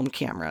 200 film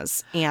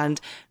cameras and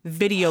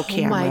video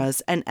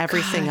cameras and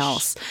everything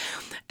else.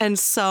 And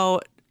so,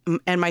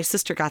 and my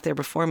sister got there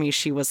before me.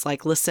 She was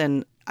like,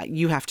 listen,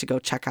 you have to go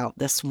check out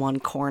this one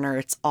corner.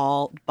 It's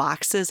all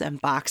boxes and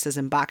boxes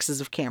and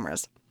boxes of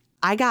cameras.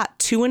 I got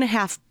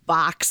 2.5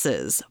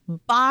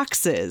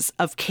 boxes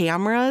of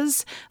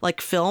cameras,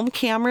 like film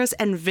cameras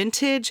and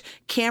vintage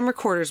camera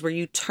recorders where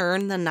you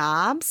turn the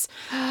knobs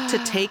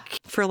to take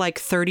for like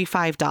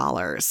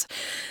 $35.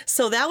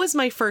 So that was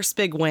my first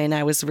big win.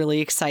 I was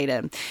really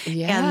excited.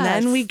 Yes. And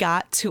then we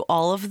got to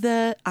all of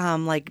the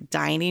like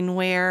dining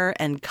ware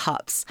and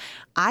cups.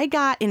 I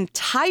got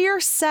entire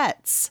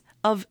sets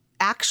of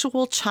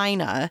actual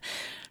china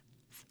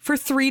for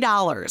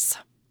 $3.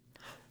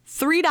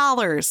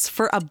 $3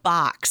 for a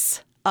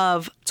box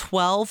of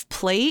 12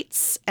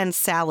 plates and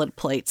salad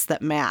plates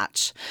that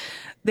match.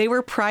 They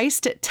were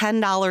priced at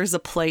 $10 a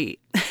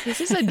plate.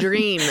 This is a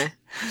dream.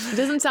 It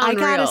doesn't sound I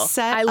got real. a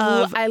set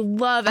I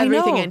love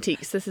everything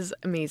antiques. This is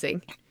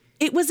amazing.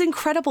 It was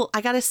incredible.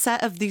 I got a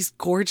set of these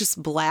gorgeous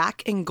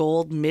black and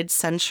gold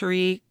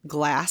mid-century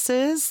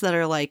glasses that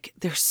are like,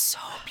 they're so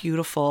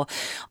beautiful.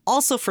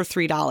 Also for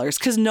 $3,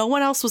 because no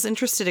one else was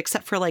interested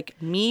except for like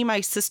me,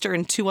 my sister,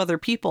 and 2 other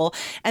people.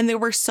 And there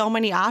were so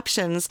many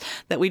options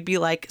that we'd be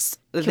like,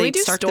 Can we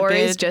do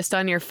stories just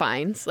on your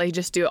finds? Like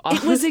just do all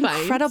It was the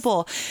finds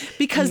incredible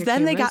because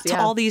then they got to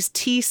yeah. all these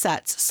tea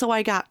sets. So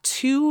I got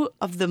 2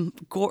 of them.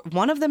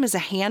 One of them is a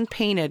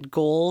hand-painted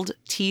gold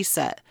tea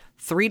set.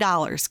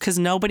 $3 because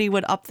nobody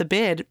would up the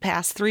bid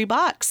past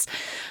 $3.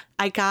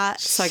 I got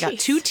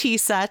 2 tea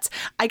sets.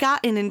 I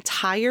got an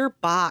entire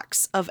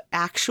box of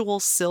actual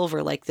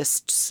silver, like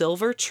this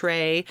silver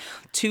tray,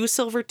 2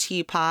 silver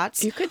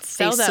teapots. You could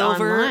sell that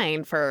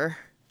online for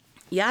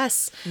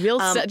yes, real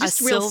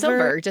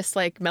silver, just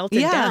like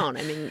melted down.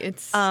 I mean,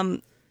 it's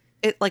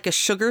like a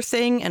sugar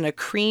thing and a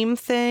cream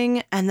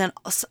thing, and then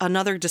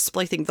another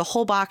display thing. The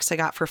whole box I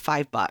got for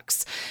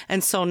 $5.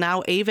 And so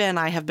now Ava and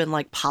I have been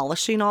like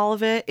polishing all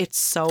of it. It's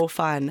so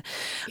fun.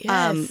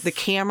 Yes. The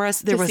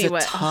cameras, there was a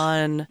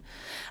ton.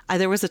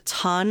 There was a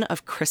ton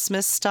of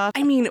Christmas stuff.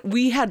 I mean,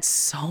 we had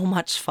so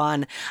much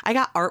fun. I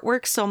got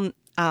artwork. So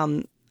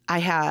I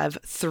have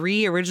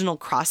 3 original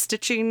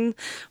cross-stitching,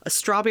 a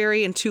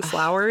strawberry and 2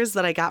 flowers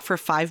that I got for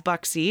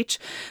 $5 each.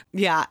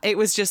 Yeah, it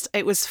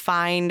was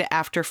find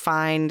after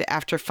find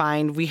after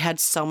find. We had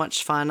so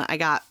much fun.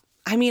 I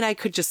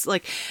could just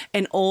like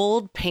an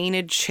old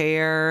painted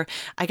chair.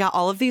 I got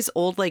all of these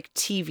old like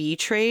TV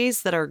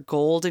trays that are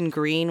gold and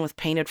green with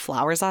painted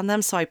flowers on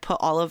them. So I put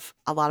a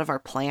lot of our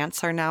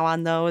plants are now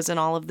on those in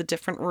all of the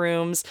different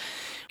rooms.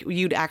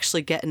 You'd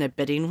actually get in a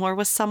bidding war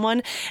with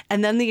someone.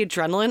 And then the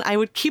adrenaline, I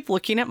would keep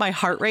looking at my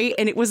heart rate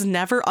and it was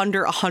never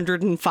under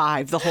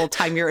 105 the whole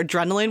time. Your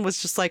adrenaline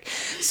was just like,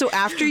 so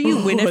after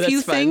you win a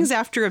few things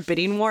after a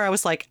bidding war, I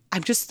was like,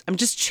 I'm just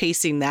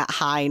chasing that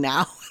high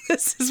now.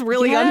 This is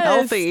really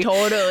unhealthy.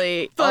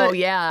 Totally. But,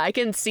 yeah, I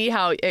can see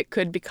how it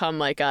could become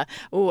like I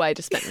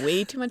just spent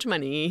way too much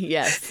money.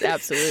 Yes,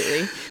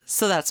 absolutely.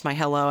 So that's my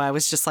hello. I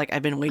was just like,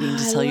 I've been waiting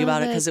to tell you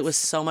about it because it was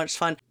so much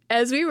fun.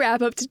 As we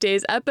wrap up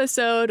today's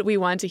episode, we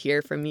want to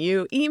hear from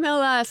you. Email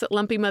us at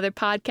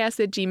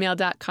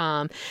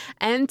lumpymotherpodcast@gmail.com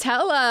and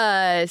tell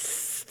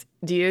us,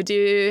 do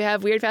you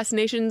have weird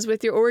fascinations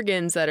with your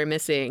organs that are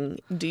missing?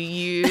 Do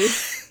you...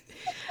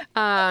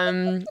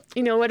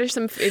 what are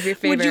some of your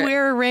favorite... Would you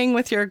wear a ring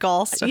with your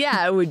gallstone?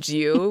 Yeah, would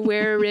you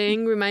wear a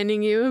ring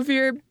reminding you of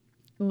your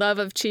love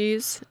of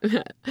cheese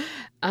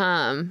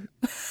and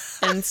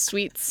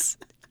sweets,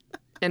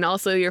 and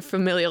also your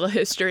familial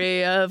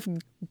history of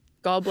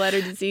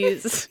gallbladder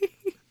disease?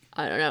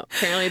 I don't know.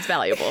 Apparently it's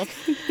valuable.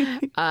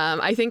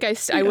 I think I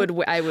would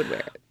wear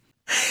it.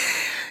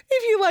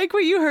 If you like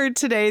what you heard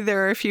today,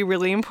 there are a few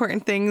really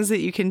important things that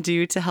you can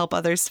do to help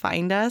others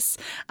find us.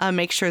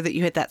 Make sure that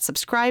you hit that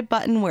subscribe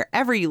button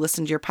wherever you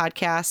listen to your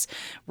podcasts.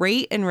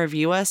 Rate and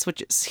review us,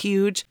 which is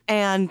huge.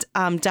 And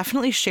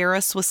definitely share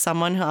us with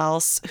someone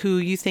else who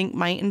you think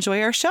might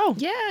enjoy our show.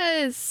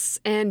 Yes.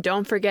 And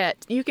don't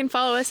forget, you can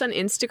follow us on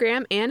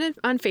Instagram and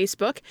on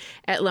Facebook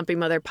at Lumpy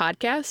Mother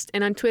Podcast.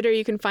 And on Twitter,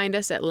 you can find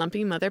us at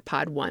Lumpy Mother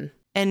Pod 1.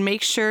 And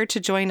make sure to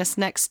join us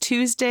next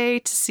Tuesday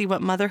to see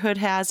what motherhood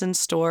has in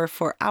store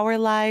for our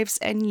lives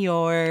and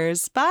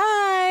yours.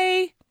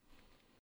 Bye.